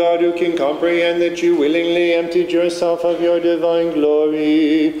Word of God, who can comprehend that you willingly emptied yourself of your divine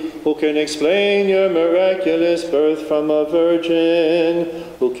glory? Who can explain your miraculous birth from a virgin?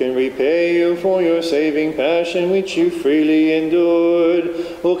 Who can repay you for your saving passion which you freely endured?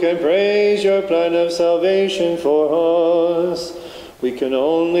 Who can praise your plan of salvation for us? We can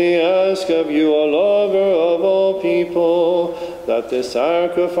only ask of you, O lover of all people, that the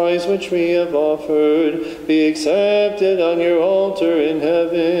sacrifice which we have offered be accepted on your altar in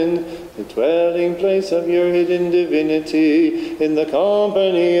heaven, the dwelling place of your hidden divinity, in the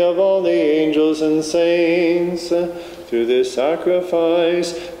company of all the angels and saints. Through this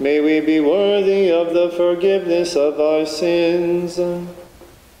sacrifice may we be worthy of the forgiveness of our sins.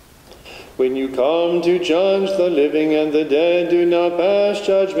 When you come to judge the living and the dead, do not pass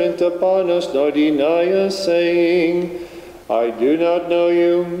judgment upon us, nor deny us, saying, I do not know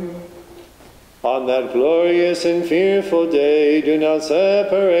you. On that glorious and fearful day, do not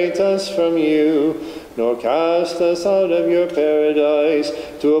separate us from you, nor cast us out of your paradise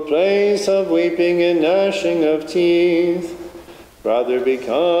to a place of weeping and gnashing of teeth. Rather,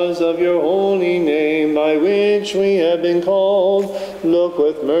 because of your holy name, by which we have been called, look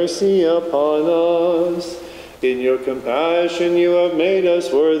with mercy upon us. In your compassion you have made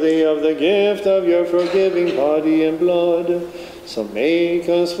us worthy of the gift of your forgiving body and blood. So make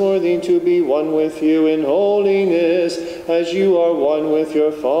us worthy to be one with you in holiness, as you are one with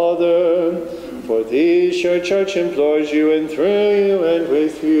your Father. For this your church implores you, and through you and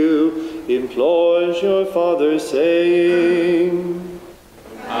with you implores your Father, saying,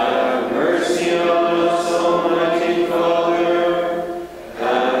 Have mercy on us, Almighty Father.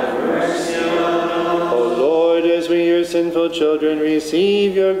 Have mercy on us. O Lord, as we, your sinful children,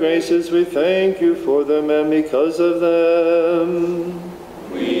 receive your graces, we thank you for them and because of them.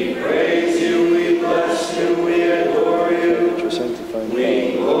 We praise you, we bless you, we adore you.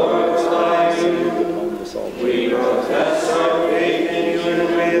 We glorify you. We profess our faith in you, and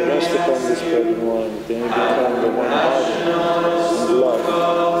we rest upon this bread and wine, that they may become the one body and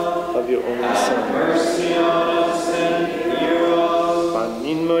blood of your only Son. have mercy on us and hear us.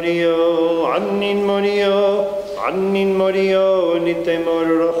 Anin Morio, Anin Morio, Anin Morio, Nitemor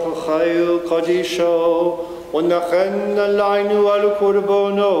Rochachayu Kadisho, Unachen Alainu Al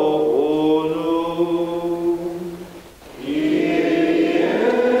Kurbono.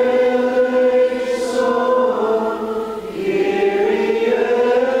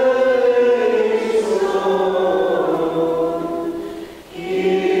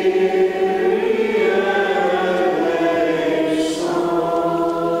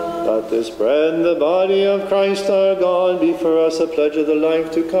 This bread, the body of Christ our God, be for us a pledge of the life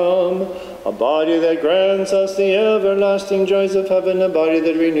to come, a body that grants us the everlasting joys of heaven, a body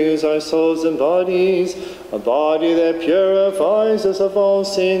that renews our souls and bodies, a body that purifies us of all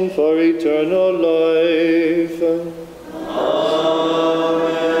sin for eternal life. Amen.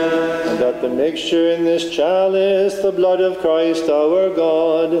 And that the mixture in this chalice, the blood of Christ our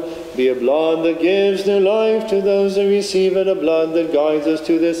God, be a blood that gives new life to those who receive it, a blood that guides us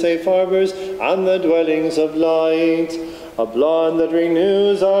to the safe harbors and the dwellings of light, a blood that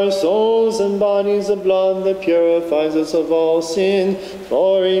renews our souls and bodies, a blood that purifies us of all sin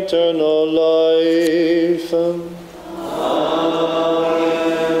for eternal life. Amen.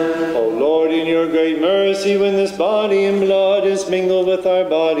 O Lord, in your great mercy, when this body and blood is mingled with our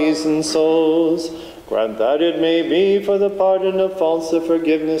bodies and souls, grant that it may be for the pardon of faults, the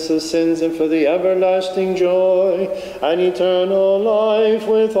forgiveness of sins, and for the everlasting joy and eternal life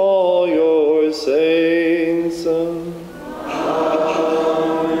with all your saints. Amen.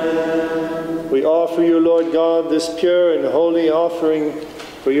 We offer you, Lord God, this pure and holy offering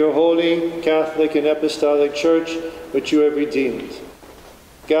for your holy, Catholic, and Apostolic Church, which you have redeemed.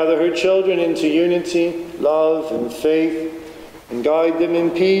 Gather her children into unity, love, and faith, and guide them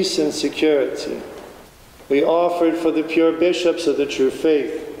in peace and security. We offered for the pure bishops of the true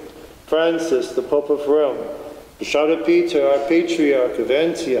faith, Francis, the Pope of Rome, Bishop Peter, our Patriarch of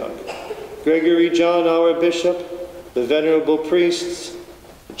Antioch, Gregory John, our Bishop, the venerable priests,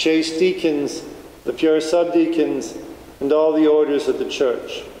 the chaste deacons, the pure subdeacons, and all the orders of the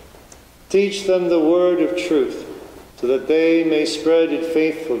Church. Teach them the word of truth, so that they may spread it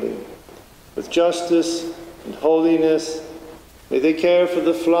faithfully. With justice and holiness, may they care for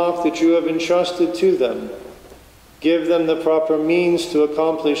the flock that you have entrusted to them. Give them the proper means to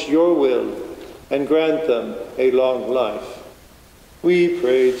accomplish your will, and grant them a long life. We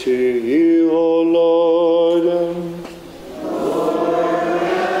pray to you, O Lord. Lord,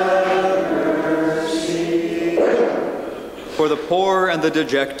 have mercy. For the poor and the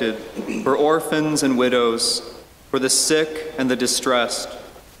dejected, for orphans and widows, for the sick and the distressed,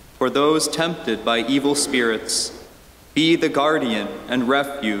 for those tempted by evil spirits. Be the guardian and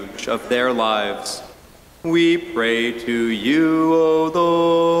refuge of their lives. We pray to you, O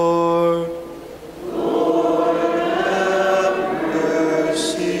Lord. Lord, have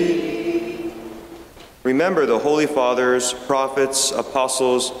mercy. Remember the Holy Fathers, prophets,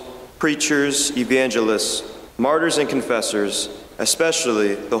 apostles, preachers, evangelists, martyrs, and confessors,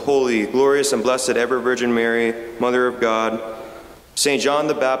 especially the Holy, Glorious, and Blessed Ever Virgin Mary, Mother of God, St. John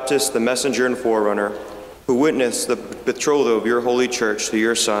the Baptist, the messenger and forerunner, who witnessed the betrothal of your holy church to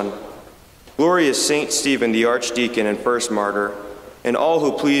your Son, glorious St. Stephen, the archdeacon and first martyr, and all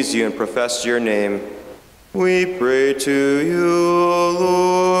who pleased you and professed your name. We pray to you, O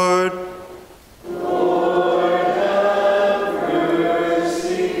Lord. Lord, have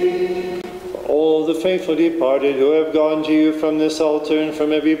mercy. All the faithful departed who have gone to you from this altar and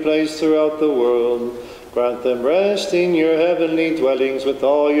from every place throughout the world, grant them rest in your heavenly dwellings with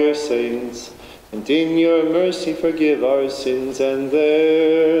all your saints, and in your mercy forgive our sins and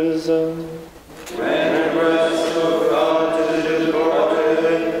theirs. Grant rest, O God, to the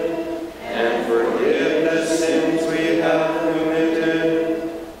departed, and forgive the sins we have committed,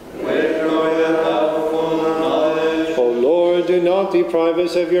 with joy that have full knowledge. O Lord, do not deprive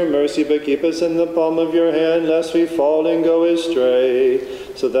us of your mercy, but keep us in the palm of your hand, lest we fall and go astray,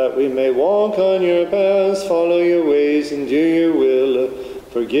 so that we may walk on your paths, follow your ways, and do your will.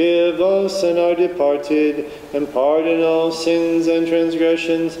 Forgive us and our departed, and pardon all sins and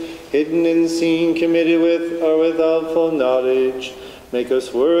transgressions, hidden and seen, committed with or without full knowledge. Make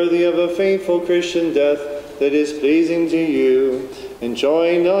us worthy of a faithful Christian death that is pleasing to you, and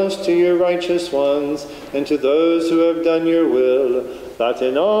join us to your righteous ones, and to those who have done your will, that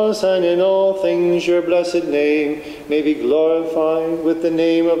in us and in all things your blessed name may be glorified, with the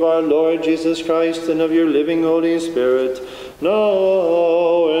name of our Lord Jesus Christ and of your living Holy Spirit,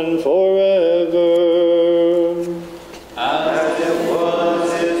 now and forever. As it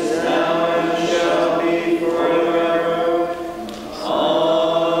was, is now, and shall be forever.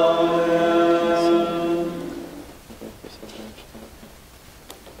 Amen.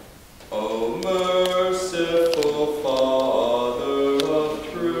 O merciful Father of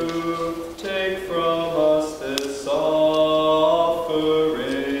truth, take from us this offering,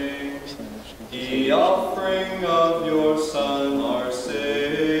 the offering of your Son, our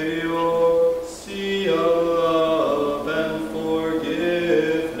Savior, sea of love and forgiveness.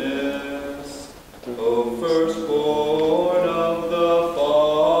 O firstborn of the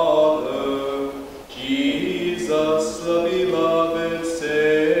Father, Jesus, the beloved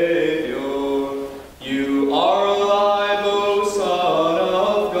Savior, you are alive, O Son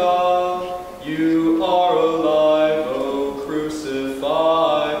of God, you are alive, O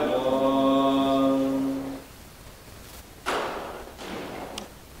crucified one.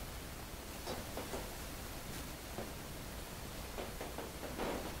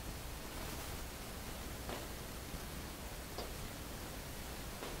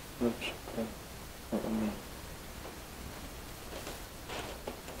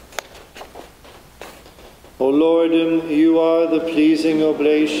 O Lord, you are the pleasing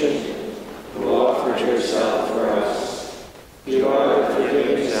oblation, Who offered yourself for us. You are the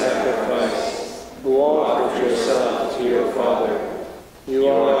forgiving sacrifice, who offered yourself to your Father. You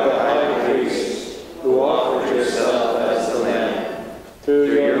are the high priest, who offered yourself as the Lamb. through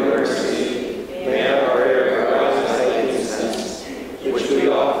Through your your mercy, may our prayer rise like incense, which we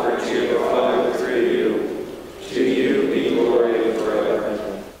offer to your Father through you. To you be glory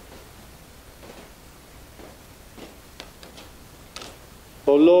forever.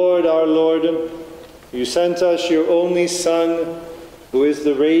 O Lord, our Lord, you sent us your only Son, who is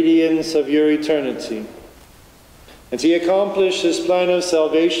the radiance of your eternity. And he accomplished his plan of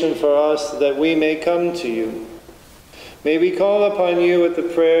salvation for us, that we may come to you. May we call upon you with the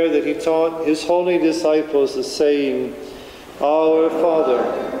prayer that he taught his holy disciples, the saying, Our Father,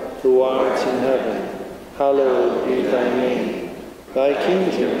 who art in heaven, hallowed be thy name. Thy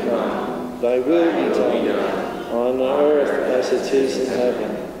kingdom come, thy will be done, on earth as it is in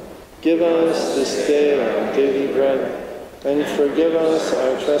heaven. Give us this day our daily bread, and forgive us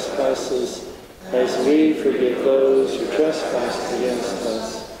our trespasses, as we forgive those who trespass against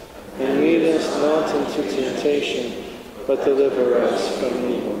us. And lead us not into temptation, but deliver us from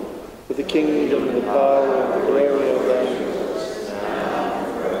evil. For the kingdom, the power, and the glory of thy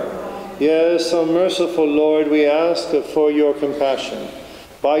God. Yes, O merciful Lord, we ask for your compassion.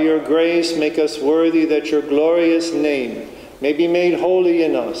 By your grace, make us worthy that your glorious name may be made holy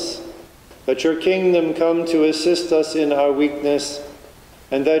in us, that your kingdom come to assist us in our weakness,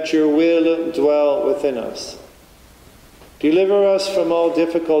 and that your will dwell within us. Deliver us from all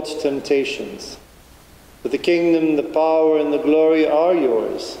difficult temptations. For the kingdom, the power, and the glory are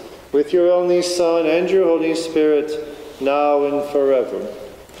yours, with your only Son and your Holy Spirit, now and forever.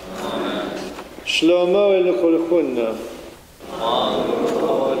 Amen. Shlomo Elochulchunna.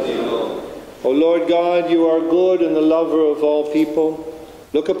 O Lord God, you are good and the lover of all people.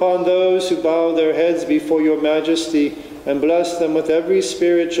 Look upon those who bow their heads before your majesty and bless them with every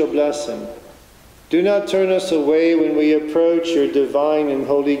spiritual blessing. Do not turn us away when we approach your divine and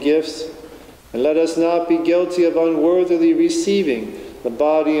holy gifts, and let us not be guilty of unworthily receiving the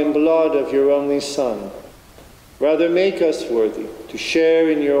body and blood of your only Son. Rather, make us worthy to share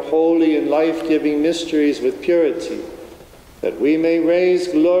in your holy and life-giving mysteries with purity, that we may raise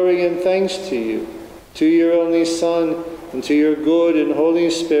glory and thanks to you, to your only Son, and to your good and Holy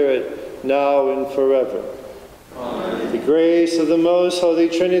Spirit, now and forever. Amen. The grace of the most Holy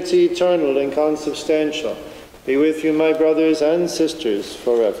Trinity, eternal and consubstantial, be with you, my brothers and sisters,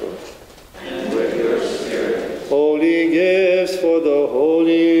 forever. And with your spirit. Holy gifts for the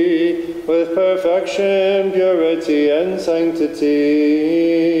holy, with perfection, purity, and sanctity.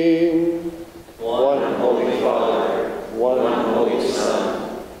 One Holy Father, one Holy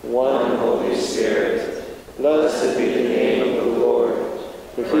Son, one Holy Spirit. Blessed be the name of the Lord,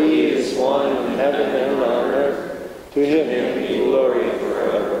 for he is one in heaven and on earth. To him be glory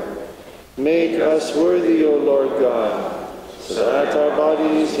forever. Make us worthy, O Lord God, so that our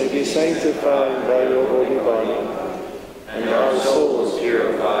bodies may be sanctified by your holy body, and our souls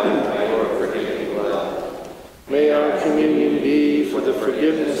purified by your forgiving blood. May our communion be for the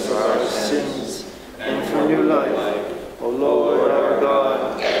forgiveness of our sins and for new life. O Lord our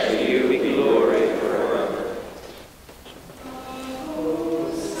God, to you be glory forever.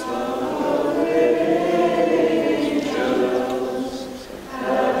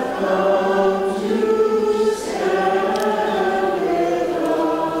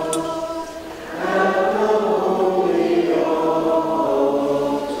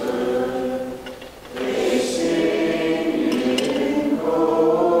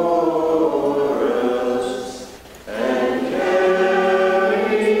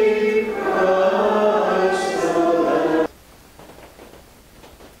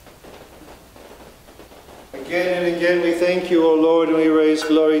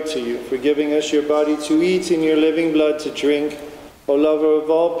 for giving us your body to eat and your living blood to drink. O lover of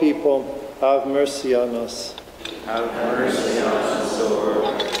all people, have mercy on us. Have mercy on us, O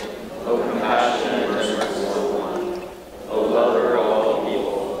Lord. O compassionate and merciful one, O lover of all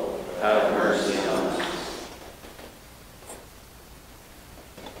people, have mercy on us.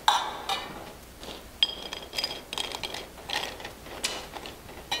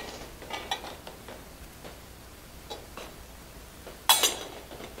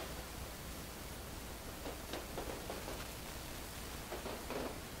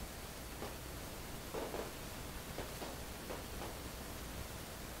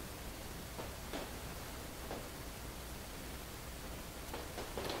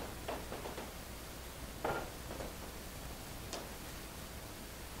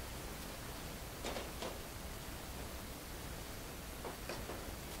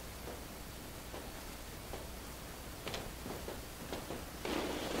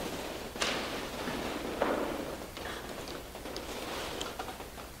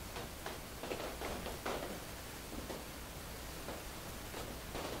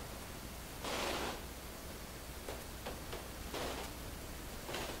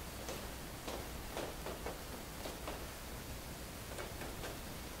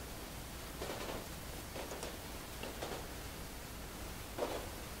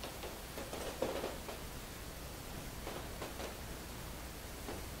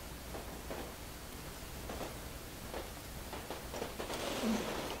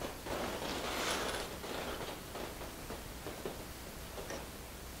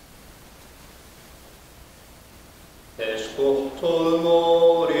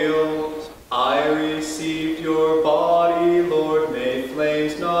 I received your body, Lord, may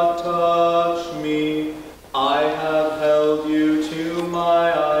flames not touch me. I have held you to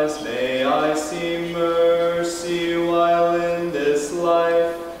my eyes, may I see mercy while in this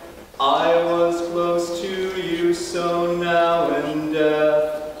life. I was close to you, so now in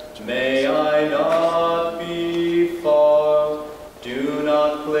death, may I not be far. Do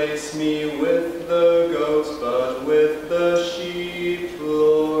not place me with the goats, but with the sheep,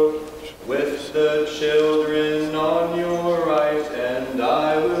 Lord, with the children on your right, and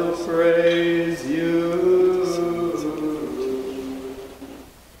I will praise you.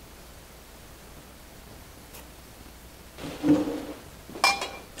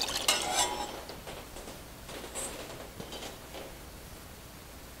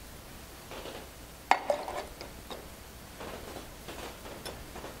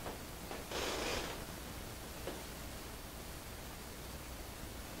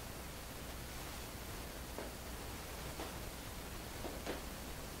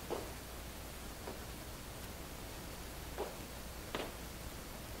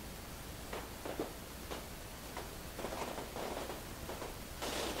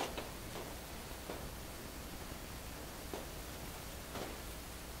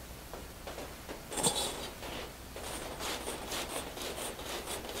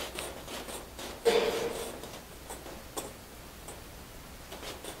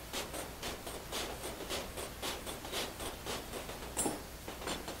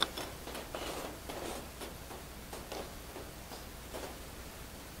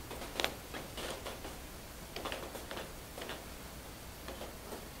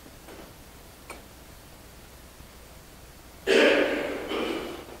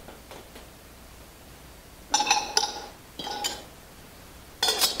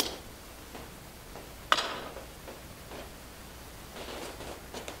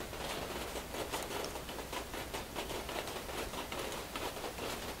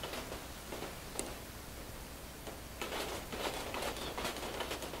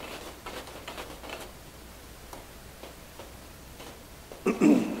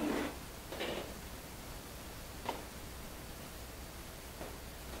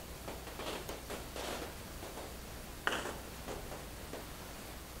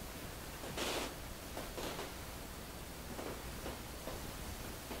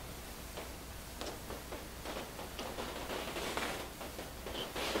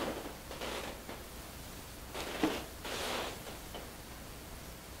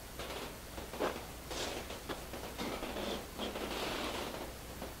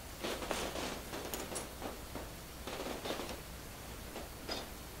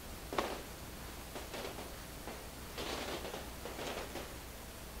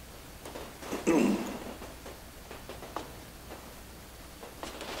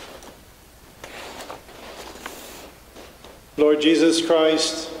 Lord Jesus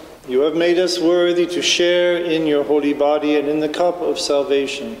Christ, you have made us worthy to share in your holy body and in the cup of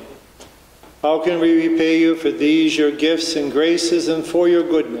salvation. How can we repay you for these, your gifts and graces, and for your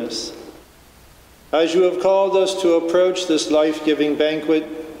goodness? As you have called us to approach this life-giving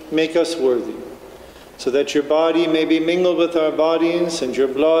banquet, make us worthy, so that your body may be mingled with our bodies and your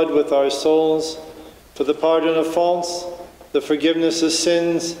blood with our souls, for the pardon of faults, the forgiveness of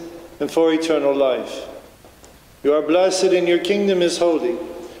sins, and for eternal life. You are blessed and your kingdom is holy,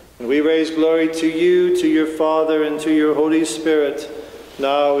 and we raise glory to you, to your Father, and to your Holy Spirit,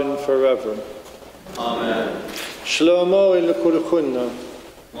 now and forever. Amen. Shlomo el Kulchunna.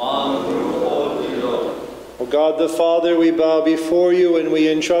 O God the Father, we bow before you and we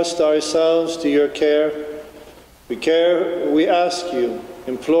entrust ourselves to your care. We ask you,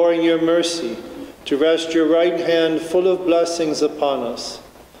 imploring your mercy, to rest your right hand full of blessings upon us.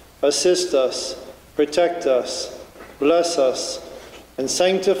 Assist us, protect us, bless us, and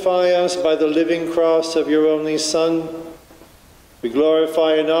sanctify us by the living cross of your only Son. We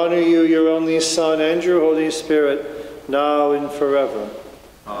glorify and honor you, your only Son, and your Holy Spirit, now and forever.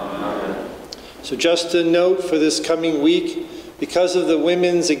 Amen. So just a note for this coming week, because of the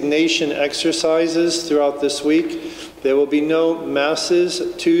women's Ignatian exercises throughout this week, there will be no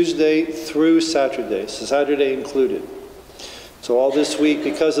Masses Tuesday through Saturday, so Saturday included. So all this week,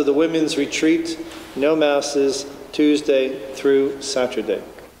 because of the women's retreat, no Masses Tuesday through Saturday.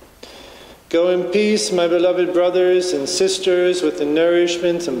 Go in peace, my beloved brothers and sisters, with the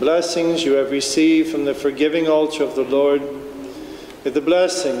nourishment and blessings you have received from the forgiving altar of the Lord. May the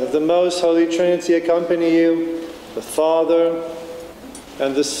blessing of the most Holy Trinity accompany you, the Father,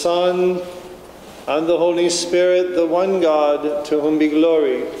 and the Son, and the Holy Spirit, the one God, to whom be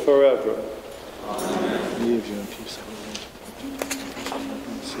glory forever.